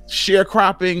workforce,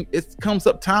 sharecropping. It comes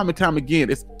up time and time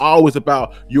again. It's always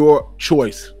about your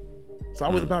choice. It's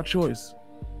always about choice.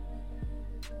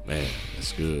 Man,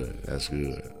 that's good. That's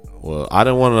good. Well, I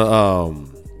didn't want to.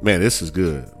 Man, this is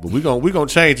good. But we're gonna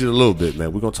change it a little bit,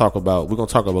 man. We're gonna talk about a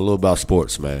little about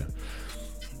sports, man.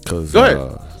 Cause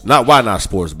why not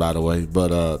sports, by the way,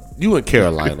 but you in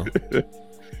Carolina.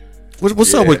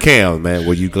 What's up with Cam, man?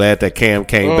 Were you glad that Cam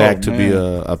came back to be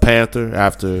a Panther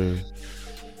after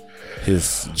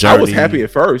his journey? I was happy at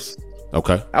first.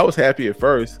 Okay. I was happy at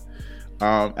first.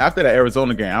 After that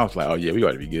Arizona game, I was like, oh yeah, we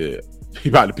got to be good. We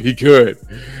about to be good.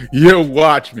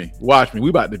 Watch me. We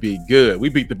about to be good. We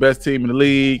beat the best team in the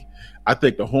league. I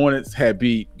think the Hornets had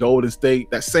beat Golden State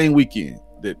that same weekend.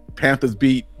 The Panthers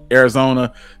beat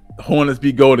Arizona. The Hornets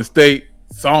beat Golden State.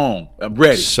 I'm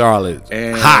ready. Charlotte.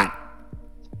 And hot.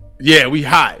 Yeah, we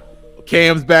hot.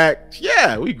 Cam's back.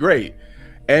 Yeah, we great.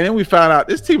 And then we found out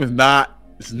this team is not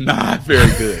very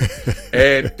good.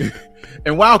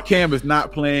 and while Cam is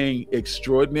not playing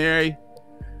extraordinary,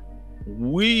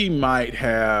 we might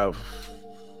have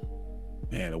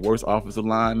the worst offensive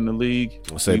line in the league.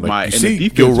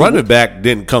 Your running back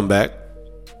didn't come back.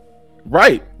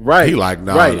 Right. He like,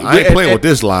 nah, right. I ain't playing with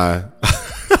this line.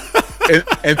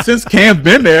 and since Cam's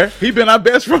been there, he been our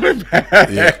best running back.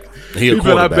 Yeah. He's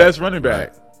been our best running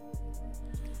back. Right.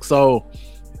 So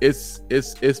it's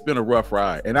been a rough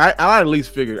ride. And I at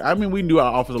least figured, we knew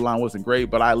our offensive line wasn't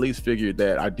great, but I at least figured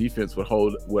that our defense would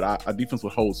hold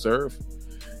serve.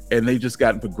 And they've just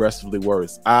gotten progressively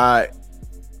worse. I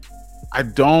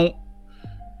feel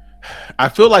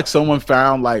like someone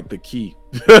found like the key.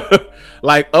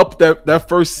 Like up that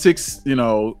first 6,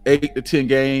 8 to 10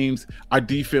 games, our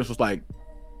defense was like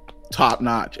top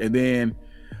notch. And then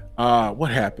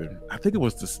What happened? I think it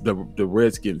was the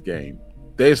Redskins game.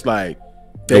 There's like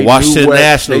the Washington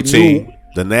national team.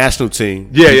 The national team.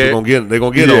 Yeah, they're gonna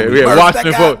get on me. Yeah.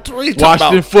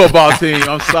 Washington football team.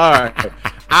 I'm sorry.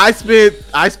 I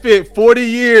spent 40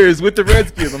 years with the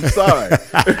Redskins. I'm sorry.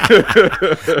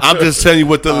 I'm just telling you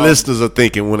what the listeners are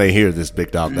thinking when they hear this,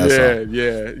 big dog. That's all.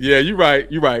 Yeah. You're right.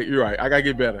 I gotta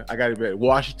get better.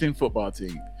 Washington football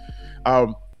team.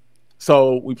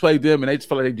 So we played them, and they just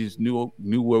felt like they just knew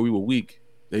where we were weak.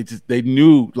 They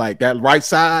knew like that right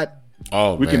side.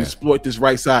 Oh, we can exploit this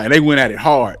right side, and they went at it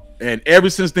hard. And ever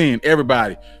since then,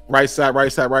 everybody right side,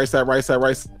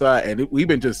 and we've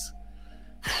been just.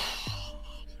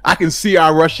 I can see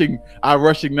our rushing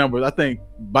numbers. I think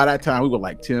by that time we were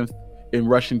like 10th in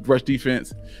rush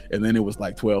defense, and then it was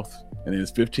like 12th, and then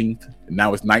it's 15th, and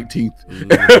now it's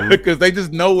 19th because they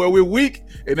just know where we're weak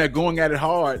and they're going at it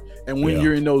hard. And when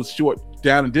you're in those short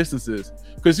down and distances,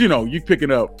 because you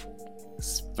picking up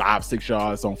 5-6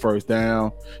 yards on first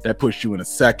down, that puts you in a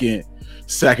second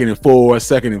and 4,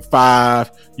 second and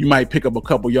 5. You might pick up a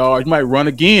couple yards, you might run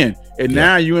again, and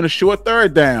now you're in a short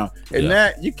third down, and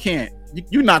that you can't.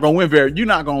 You're not gonna win you're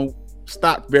not gonna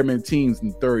stop very many teams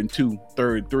in 3rd and 2,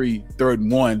 3rd and 3, 3rd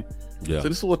and 1. Yeah. So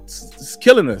this is what's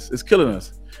killing us. It's killing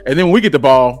us. And then when we get the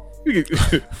ball, we get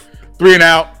 3 and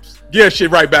out. Get shit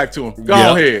right back to them. Go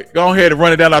ahead and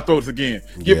run it down our throats again.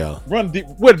 Run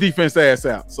the defense ass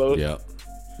out. So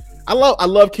I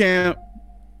love Cam.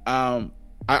 I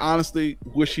honestly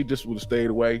wish he just would have stayed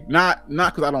away. Not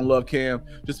because I don't love Cam,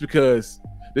 just because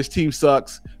this team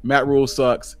sucks. Matt Rule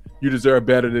sucks. You deserve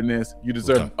better than this. You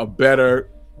deserve a better,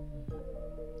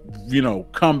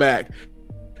 comeback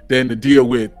than to deal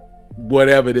with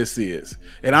whatever this is.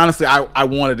 And honestly, I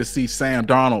wanted to see Sam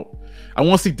Darnold. I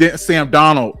want to see Sam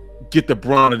Darnold get the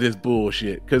brunt of this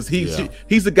bullshit because he's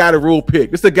the guy the Rule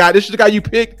picked. This is the guy you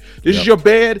picked. This is your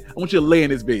bed. I want you to lay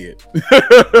in this bed.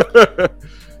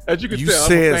 As you can tell,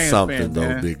 said something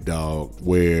though, big dog,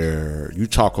 where you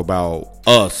talk about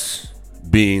us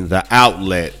being the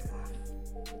outlet.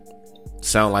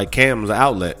 Sound like Cam's an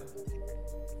outlet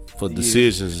for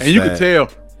decisions, and you can tell.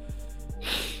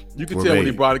 You can tell when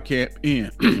he brought a Cam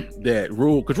in that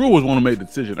Rule, because Rule was one who made the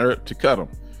decision to cut him.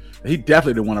 He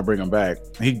definitely didn't want to bring him back.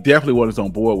 He definitely wasn't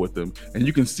on board with him, and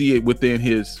you can see it within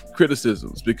his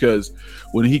criticisms. Because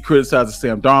when he criticizes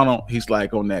Sam Darnold, he's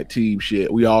like on that team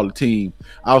shit. We all the team.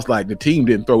 I was like, the team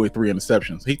didn't throw it 3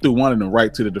 interceptions. He threw one of them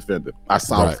right to the defender. I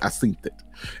saw it. I seen it.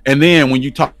 And then when you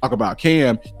talk about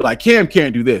Cam, like Cam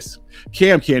can't do this.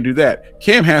 Cam can't do that.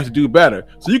 Cam has to do better.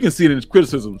 So you can see it in his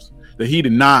criticisms that he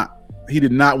did not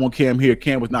want Cam here.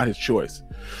 Cam was not his choice,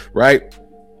 right?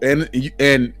 And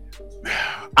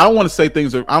I don't want to say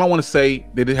things. I don't want to say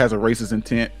that it has a racist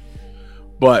intent,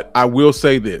 but I will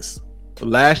say this: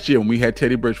 last year when we had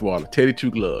Teddy Bridgewater, Teddy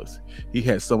Two Gloves, he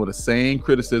had some of the same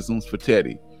criticisms for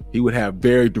Teddy. He would have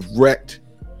very direct.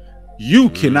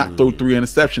 You cannot throw 3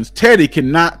 interceptions. Teddy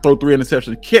cannot throw 3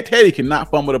 interceptions. Teddy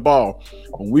cannot fumble the ball.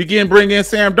 When we bring in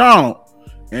Sam Darnold,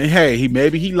 and hey,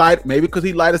 maybe because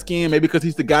he light skin, maybe because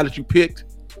he's the guy that you picked.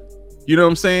 You know what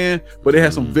I'm saying? But it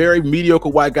has some very mediocre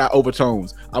white guy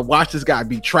overtones. I watched this guy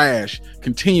be trash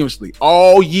continuously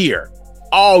all year.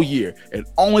 And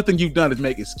only thing you've done is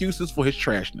make excuses for his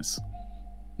trashness.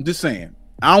 I'm just saying.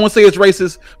 I don't want to say it's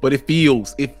racist, but it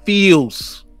feels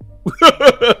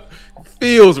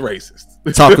feels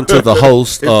racist. Talking to the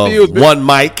host of One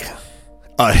Mic,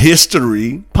 a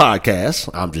history podcast.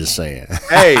 I'm just saying.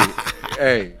 Hey.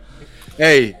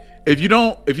 If you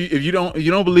don't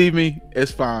believe me,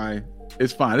 it's fine.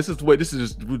 It's fine. This is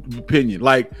just opinion.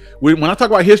 Like when I talk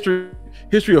about history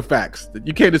of facts,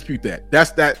 you can't dispute that.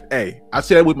 That's that. Hey, I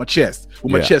say that with my chest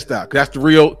out. That's the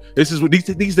real. This is what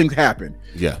these things happen.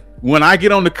 Yeah. When I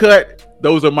get on the cut,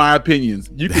 those are my opinions.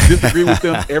 You can disagree with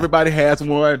them. Everybody has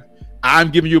one.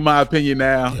 I'm giving you my opinion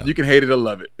now. Yeah. You can hate it or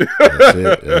love it.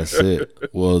 That's it.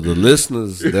 Well, the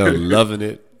listeners, they're loving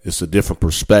it. It's a different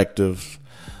perspective.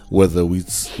 Whether we,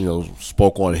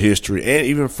 spoke on history and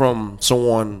even from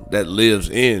someone that lives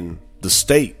in the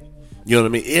state, you know what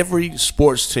I mean? Every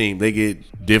sports team, they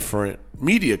get different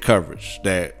media coverage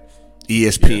that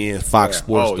ESPN, Fox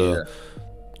Sports,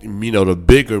 the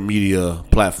bigger media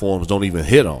platforms don't even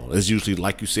hit on. It's usually,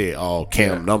 like you said, all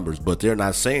Cam numbers, but they're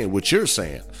not saying what you're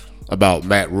saying about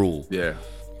Matt Rule. Yeah.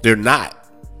 They're not.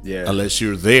 Yeah. Unless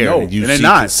you're there and you see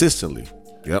consistently.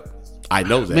 Yep. I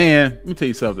know that. Man, let me tell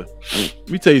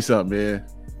you something, man.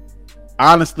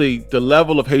 honestly, the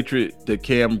level of hatred that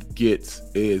Cam gets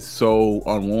is so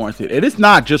unwarranted, and it's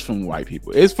not just from white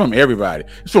people; it's from everybody.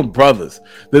 It's from brothers.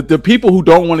 The people who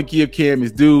don't want to give Cam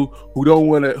his due, who don't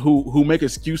want to, who make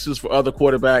excuses for other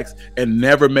quarterbacks and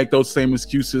never make those same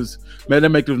excuses. Man, they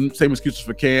make the same excuses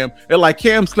for Cam. They're like,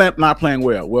 Cam's not playing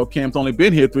well. Well, Cam's only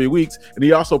been here 3 weeks, and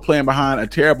he also playing behind a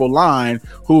terrible line.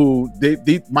 Who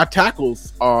my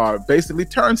tackles are basically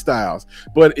turnstiles.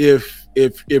 But if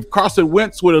Carson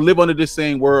Wentz were to live under this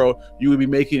same world, you would be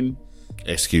making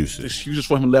excuses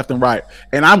for him left and right.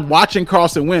 And I'm watching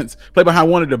Carson Wentz play behind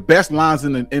one of the best lines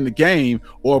in the game,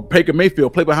 or Baker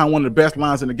Mayfield play behind one of the best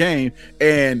lines in the game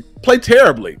and play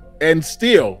terribly, and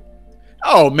still,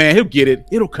 oh man, he'll get it.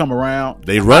 It'll come around.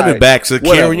 They running backs are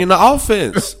carrying the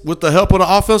offense with the help of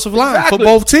the offensive line for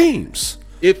both teams.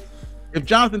 If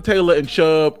Jonathan Taylor and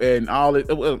Chubb and all it,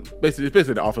 basically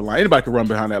the offensive line, anybody could run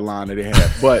behind that line that they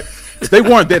had. But if they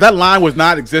weren't there, that line was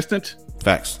not existent.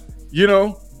 Facts. You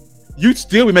know, you'd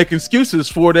still be making excuses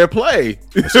for their play.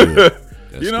 That's good.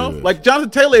 That's you know, good. like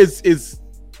Jonathan Taylor is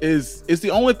the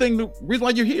only reason why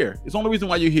you're here. It's the only reason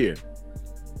why you're here.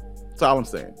 That's all I'm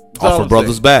saying. All from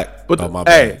brothers back. But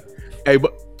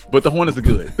but the Hornets are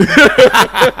good.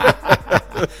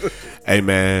 Hey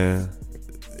man,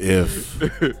 if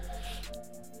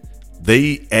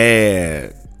they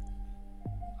add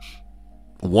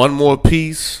one more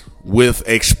piece with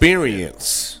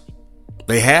experience,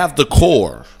 they have the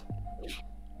core.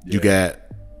 You got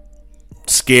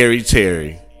Scary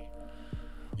Terry.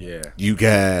 Yeah. You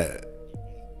got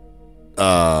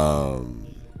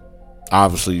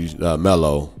obviously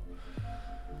Mello.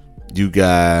 You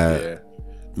got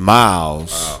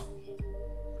Miles. Wow.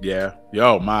 Yeah.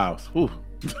 Yo, Miles. Whew.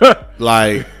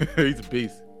 Like he's a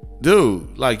beast.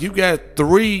 Dude, like you got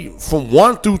 3 from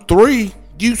 1 through 3,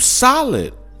 you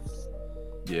solid.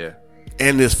 Yeah.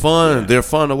 And it's fun. Yeah. They're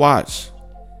fun to watch.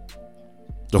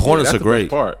 The Hornets are great.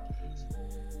 Best part.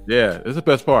 Yeah, it's the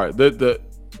best part. The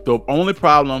only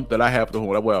problem that I have with the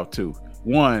Hornets, well, 2.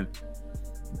 1,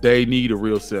 they need a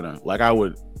real center. Like I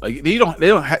would, like it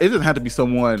doesn't have to be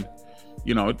someone,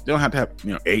 you know, they don't have to have,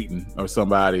 you know, Ayton or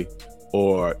somebody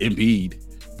or Embiid,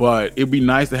 but it'd be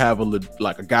nice to have a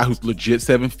guy who's legit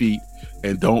 7 feet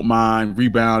and don't mind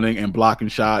rebounding and blocking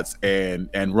shots and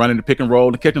running the pick and roll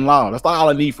and catching lobs. That's all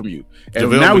I need from you. And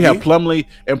now we have Plumlee,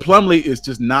 and Plumlee is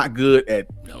just not good at.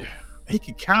 He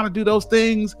can kind of do those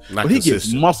things, but he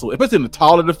gets muscle. If it's in the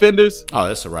taller defenders,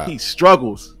 that's a wrap. He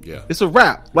struggles. Yeah, it's a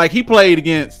wrap. Like he played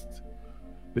against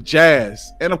the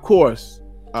Jazz, and of course,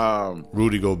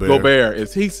 Rudy Gobert.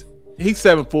 He's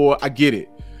 7'4". I get it,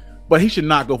 but he should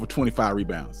not go for 25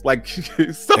 rebounds. Like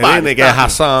somebody. And then they got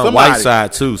Hassan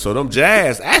Whiteside too. So them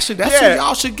Jazz, actually, that's who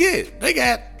y'all should get. They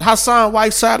got Hassan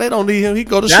Whiteside. They don't need him. He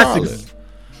go to Charlotte.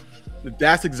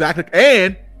 That's exactly.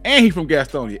 And he from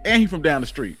Gastonia, and he from down the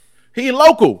street. He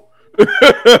local.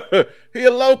 He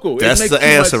a local. That's the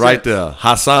answer right there.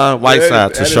 Hassan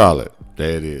Whiteside to Charlotte.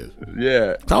 There it is.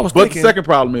 Yeah. But the second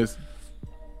problem is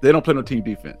they don't play no team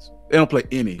defense. They don't play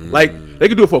any. Like they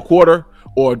could do it for a quarter,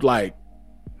 or like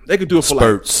they could do it for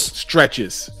spurts. Like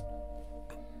stretches,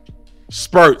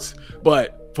 spurts.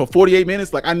 But for 48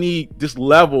 minutes, like I need this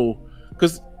level,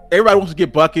 because everybody wants to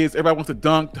get buckets, everybody wants to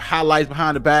dunk, highlights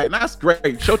behind the back, and that's great.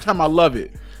 Showtime, I love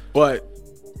it. But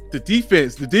the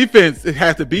defense, it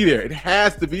has to be there. It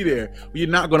has to be there. You're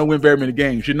not going to win very many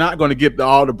games. You're not going to get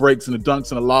all the breaks and the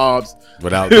dunks and the lobs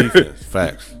without defense.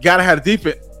 Facts. You gotta have the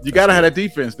defense. You gotta have that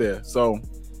defense there. So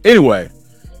anyway,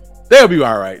 they'll be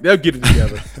all right. They'll get it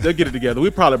together.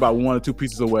 We're probably about 1 or 2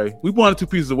 pieces away. We're 1 or 2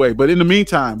 pieces away. But in the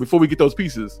meantime, before we get those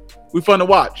pieces, we're fun to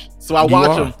watch. So I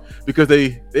watch them because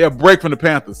they a break from the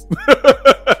Panthers.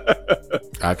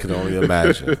 I can only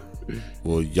imagine.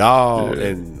 Well, y'all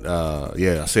and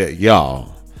I said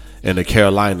y'all and the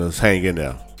Carolinas hang in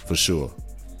there for sure.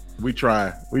 We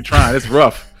trying. It's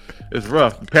rough.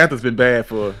 The Panthers been bad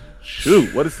for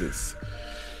what is this?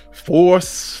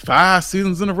 4-5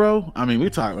 seasons in a row. I mean, we're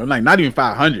talking like not even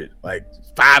 500, like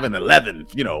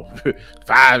 5-11. You know,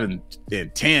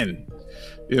 5-10.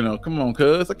 You know, come on,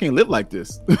 cuz I can't live like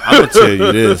this. I'm gonna tell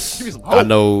you this. I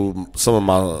know some of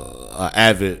my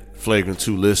avid Flagrant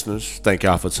 2 listeners. Thank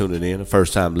y'all for tuning in. The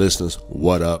first time listeners,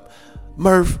 what up?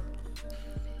 Murph,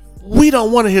 we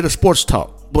don't want to hear the sports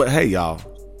talk, but hey, y'all.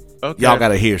 Okay. Y'all got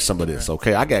to hear some of this,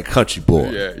 okay? I got Country Boy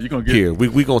you gonna get here.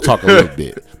 We going to talk a little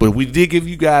bit. But we did give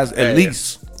you guys at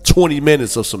least 20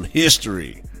 minutes of some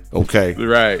history, okay?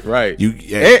 Right. You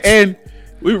and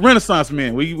we Renaissance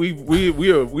men.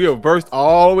 We are versed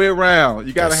all the way around.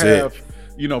 You got to have,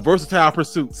 versatile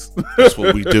pursuits. That's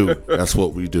what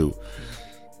we do.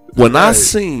 When I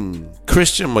seen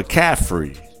Christian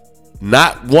McCaffrey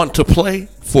not want to play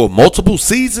for multiple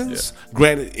seasons.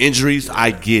 Granted, injuries,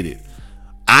 I get it.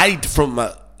 From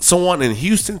someone in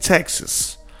Houston,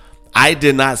 Texas, I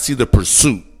did not see the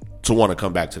pursuit to want to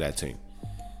come back to that team.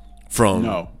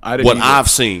 From I didn't what either. I've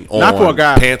seen Not for a on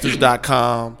guy.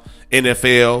 Panthers.com,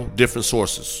 NFL, different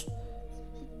sources.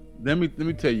 Let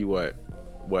me tell you what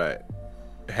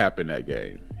happened that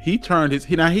game. He turned his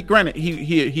granted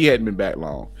he hadn't been back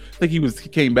long. I think he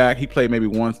came back. He played maybe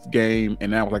one game,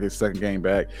 and that was like his second game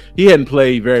back. He hadn't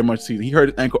played very much season. He hurt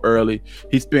his ankle early.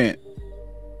 He spent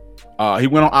he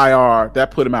went on IR.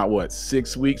 That put him out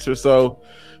 6 weeks or so.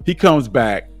 He comes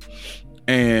back,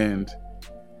 and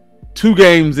 2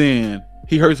 games in,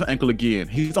 he hurts his ankle again.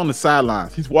 He's on the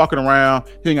sidelines. He's walking around.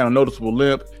 He ain't got a noticeable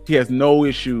limp. He has no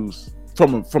issues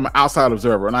from an outside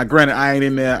observer. And granted, I ain't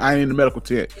in there. I ain't in the medical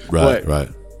tent. Right, but right.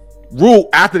 Rule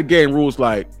after the game, Rule's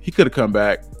like, he could have come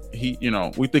back. We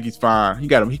think he's fine.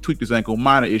 He tweaked his ankle,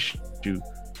 minor issue.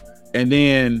 And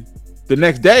then the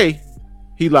next day,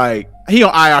 he on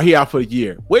IR, he out for the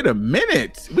year. Wait a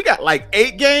minute. We got like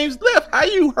 8 games left. How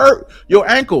you hurt your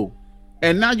ankle?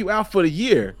 And now you out for the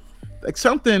year. Like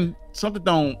something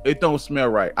don't smell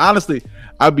right. Honestly,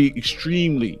 I'd be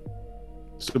extremely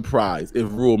surprised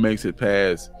if Rule makes it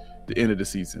past the end of the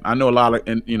season. I know a lot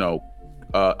of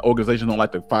organizations don't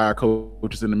like to fire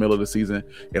coaches in the middle of the season,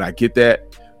 and I get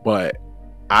that, but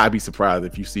I'd be surprised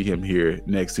if you see him here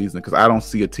next season, because I don't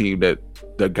see a team that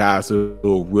the guys are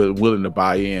willing to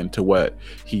buy in to what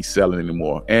he's selling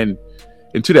anymore. And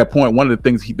to that point, one of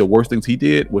the worst things he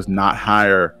did was not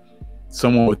hire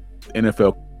someone with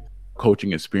NFL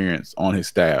coaching experience on his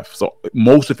staff. So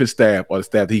most of his staff are the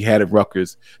staff that he had at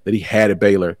Rutgers, that he had at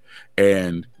Baylor,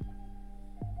 and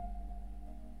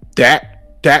that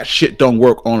shit don't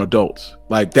work on adults.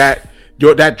 Like that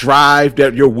drive,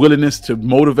 that your willingness to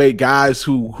motivate guys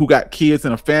who got kids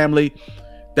and a family,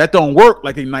 that don't work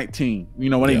like they 19.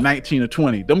 When they 19 or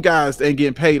 20, them guys ain't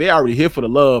getting paid. They already here for the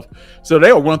love, so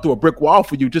they'll run through a brick wall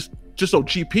for you just so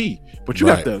GP. But you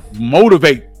have to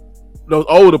motivate those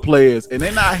older players, and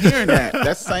they're not hearing that.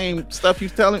 That same stuff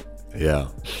he's telling. Yeah.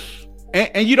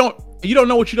 And you don't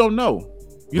know what you don't know.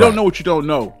 You don't know what you don't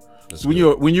know. That's when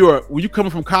good. you're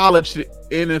coming from college to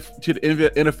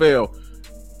the NFL,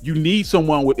 you need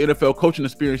someone with NFL coaching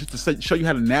experience just to show you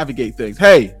how to navigate things.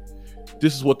 Hey,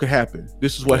 this is what could happen.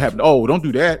 This is what happened. Oh, don't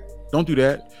do that. Don't do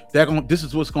that. This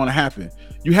is what's going to happen.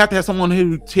 You have to have someone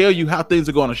who tell you how things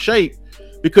are going to shape,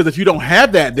 because if you don't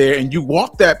have that there and you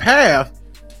walk that path,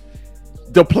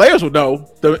 the players will know,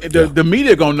 the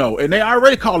media gonna know, and they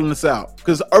already calling us out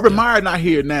because Urban Meyer not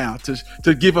here now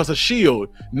to give us a shield.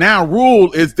 Now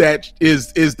Rule is there.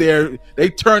 They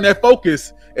turn their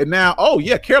focus, and now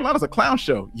Carolina's a clown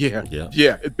show. Yeah.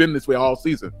 It's been this way all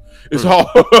season. It's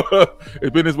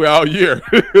been this way all year.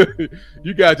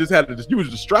 You guys just you was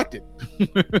distracted.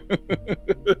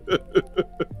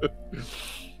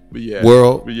 But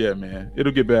yeah, man,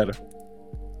 it'll get better.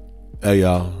 Hey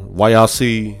y'all, why y'all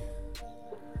see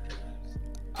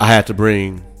I had to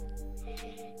bring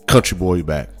Country Boy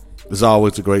back? It's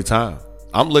always a great time.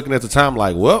 I'm looking at the time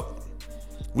like, well,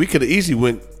 we could have easily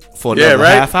went for another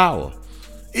half hour.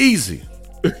 Easy.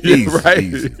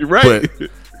 Easy. But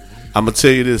I'm going to tell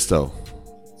you this, though.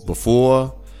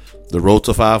 Before the road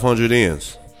to 500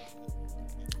 ends,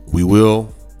 we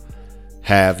will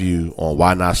have you on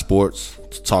Why Not Sports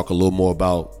to talk a little more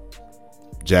about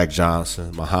Jack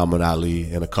Johnson, Muhammad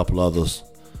Ali, and a couple others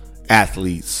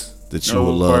athletes that you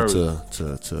would love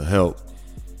to help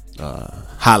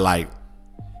highlight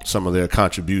some of their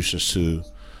contributions to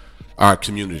our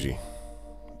community,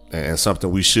 and something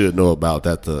we should know about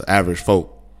that the average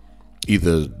folk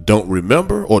either don't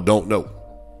remember or don't know.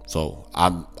 So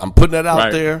I'm putting that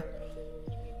out there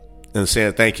and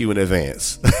saying thank you in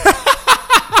advance.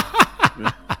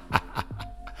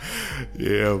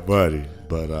 Yeah, buddy.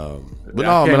 But no,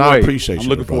 man, I appreciate you. I'm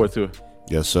looking forward to it.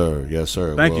 Yes, sir. Yes,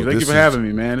 sir. Thank you for having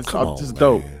me, man. This is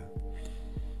dope.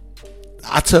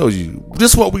 I tell you,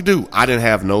 this is what we do. I didn't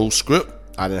have no script.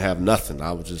 I didn't have nothing.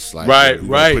 I was just like,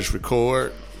 push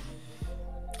record.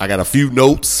 I got a few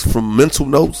notes from mental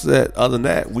notes that other than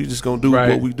that, we just gonna do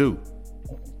what we do.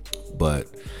 But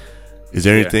is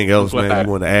there anything else, man,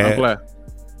 you want to add? I'm glad.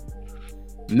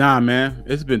 Nah, man,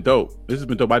 it's been dope. This has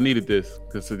been dope. I needed this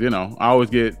because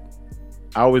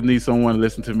I always need someone to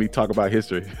listen to me talk about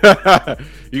history.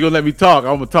 You gonna let me talk?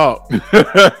 I'm gonna talk.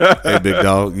 Hey, big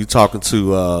dog, you talking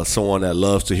to someone that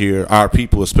loves to hear our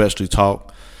people, especially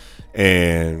talk,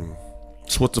 and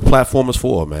it's what the platform is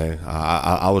for, man.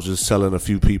 I was just telling a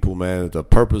few people, man, the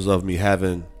purpose of me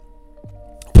having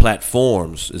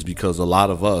platforms is because a lot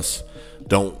of us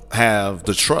don't have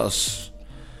the trust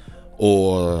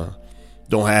or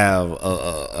don't have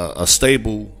a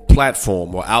stable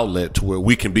platform or outlet to where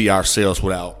we can be ourselves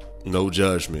without no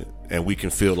judgment, and we can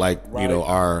feel like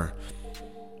our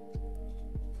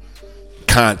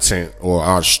content or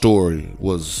our story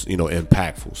was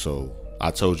impactful. So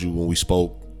I told you when we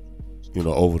spoke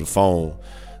over the phone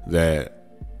that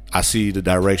I see the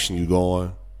direction you're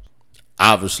going.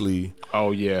 Obviously,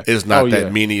 it's not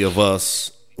that many of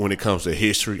us when it comes to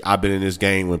history. I've been in this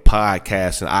game with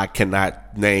podcasts, and I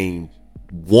cannot name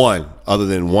one other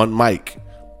than One Mic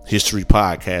History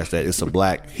Podcast that it's a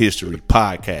Black History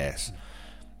podcast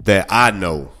that I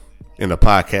know in the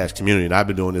podcast community, and I've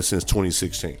been doing this since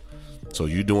 2016. So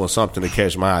you're doing something to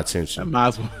catch my attention.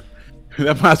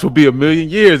 That might as well be a million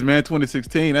years, man.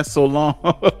 2016, that's so long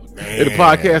in the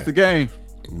podcast game.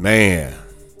 Man.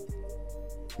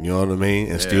 You know what I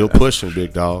mean? And still pushing,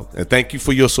 big dog. And thank you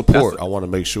for your support. I want to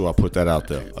make sure I put that out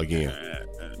there again.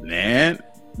 Man,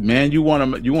 you one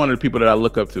of the people that I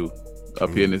look up to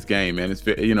here in this game, man. It's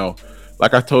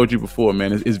like I told you before,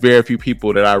 man. It's very few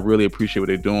people that I really appreciate what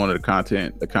they're doing, or the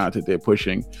content they're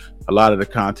pushing. A lot of the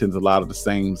content's a lot of the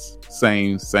same.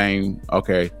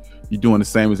 Okay, you're doing the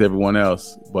same as everyone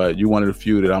else, but you're one of the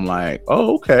few that I'm like,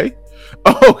 oh, okay.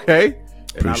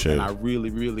 And I really,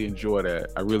 really enjoy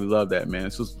that. I really love that, man.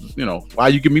 It's just, why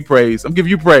you give me praise? I'm giving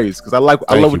you praise because I love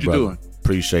what you're doing.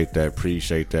 Appreciate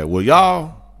that. Well,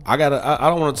 y'all, I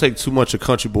don't want to take too much of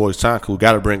Country Boy's time because we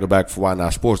got to bring it back for Why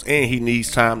Not Sports, and he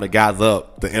needs time to gather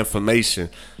up the information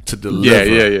to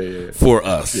deliver for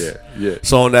us. Yeah.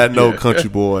 So on that note, Country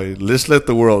Boy, let's let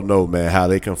the world know, man, how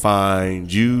they can find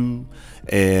you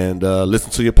and listen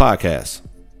to your podcast.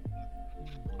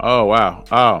 Oh, wow.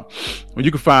 Well, you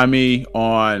can find me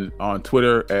on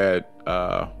Twitter at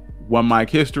One Mic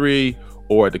History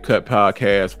or at the Cut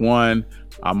Podcast 1.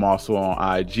 I'm also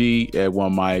on IG at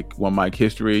One Mic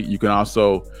History. You can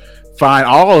also find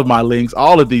all of my links,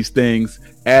 all of these things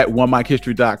at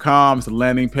onemichistory.com. It's a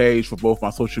landing page for both my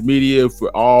social media,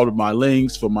 for all of my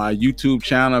links, for my YouTube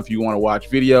channel if you want to watch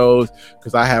videos,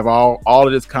 because I have all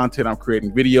of this content I'm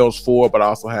creating videos for, but I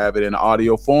also have it in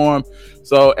audio form.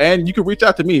 So, and you can reach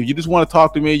out to me if you just want to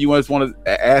talk to me. You just want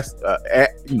to ask,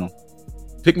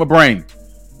 pick my brain.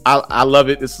 I love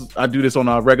it. I do this on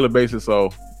a regular basis,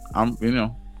 so I'm,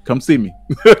 come see me.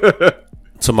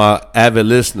 To my avid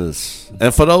listeners,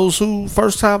 and for those who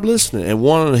first time listening and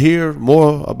want to hear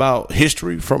more about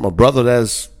history from a brother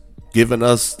that's given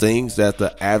us things that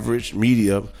the average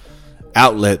media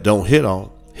outlet don't hit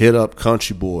on, hit up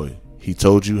Country Boy. He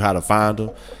told you how to find him,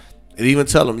 and even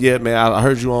tell him, yeah, man, I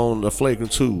heard you on the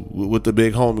Flagrant 2 with the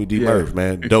big homie D Murph,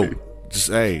 man. Dope. Just,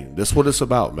 hey, that's what it's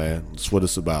about, man. That's what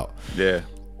it's about. Yeah.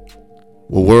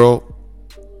 Well, world,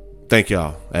 thank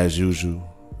y'all as usual.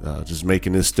 Just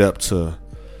making this step to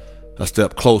a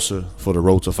step closer for the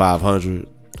road to 500.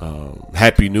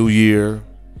 Happy New Year.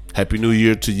 Happy New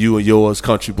Year to you and yours,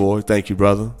 Country Boy. Thank you,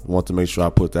 brother. I want to make sure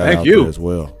I put that out there as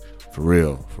well. For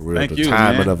real. Thank the you,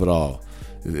 timing man. of it all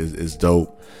is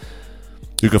dope.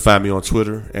 You can find me on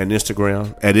Twitter and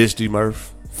Instagram at @ItsDMurph.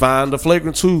 Find the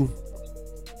Flagrant 2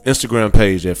 Instagram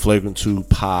page at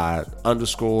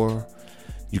Flagrant2pod_.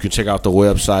 You can check out the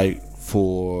website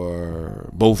for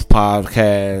both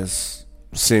podcasts.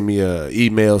 Send me an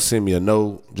email, send me a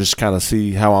note. Just kind of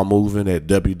see how I'm moving at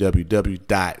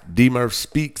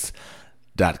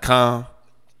www.dmurphspeaks.com.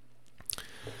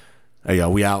 Hey,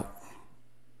 y'all, we out.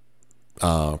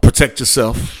 Protect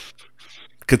yourself.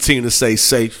 Continue to stay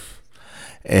safe.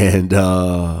 And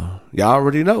y'all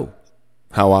already know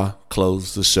how I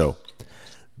close the show.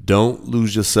 Don't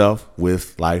lose yourself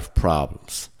with life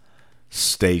problems.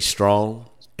 Stay strong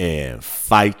and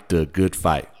fight the good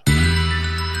fight.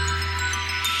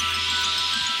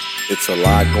 It's a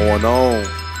lot going on,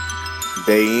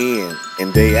 day in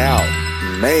and day out.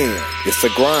 Man, it's a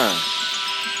grind.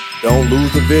 Don't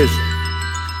lose the vision.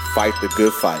 Fight the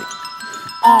good fight.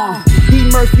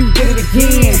 D-Murph, you did it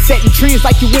again. Setting trends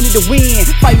like you wanted to win.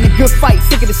 Fighting a good fight,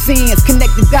 sick of the sins.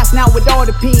 Connecting dots now with all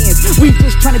the pins. We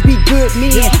just trying to be good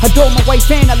men. Adore my wife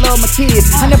and I love my kids.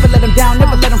 I never let them down,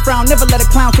 never let them frown. Never let a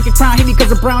clown take a crown. Hit me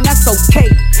cause I'm brown, that's okay.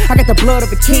 I got the blood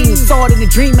of a king. Saw it in the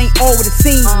dream, ain't all what it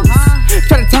seems.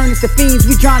 Try to turn us to fiends.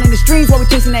 We drown in the streams while we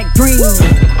chasing that green.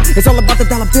 It's all about the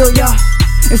dollar bill, y'all.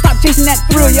 And stop chasing that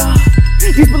thrill, y'all.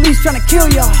 These police trying to kill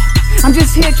y'all. I'm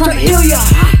just here trying to heal y'all.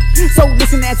 So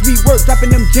listen as we work, dropping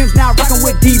them gems now, rocking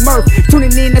with D-Murph.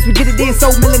 Tuning in as we get it in, so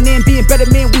melanin, being better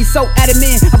men, we so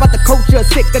adamant about the culture,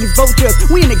 sick that is vulture.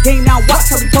 We in the game now, watch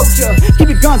how we coach ya. Keep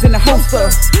your guns in the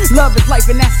holster. Love is life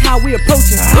and that's how we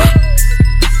approach it.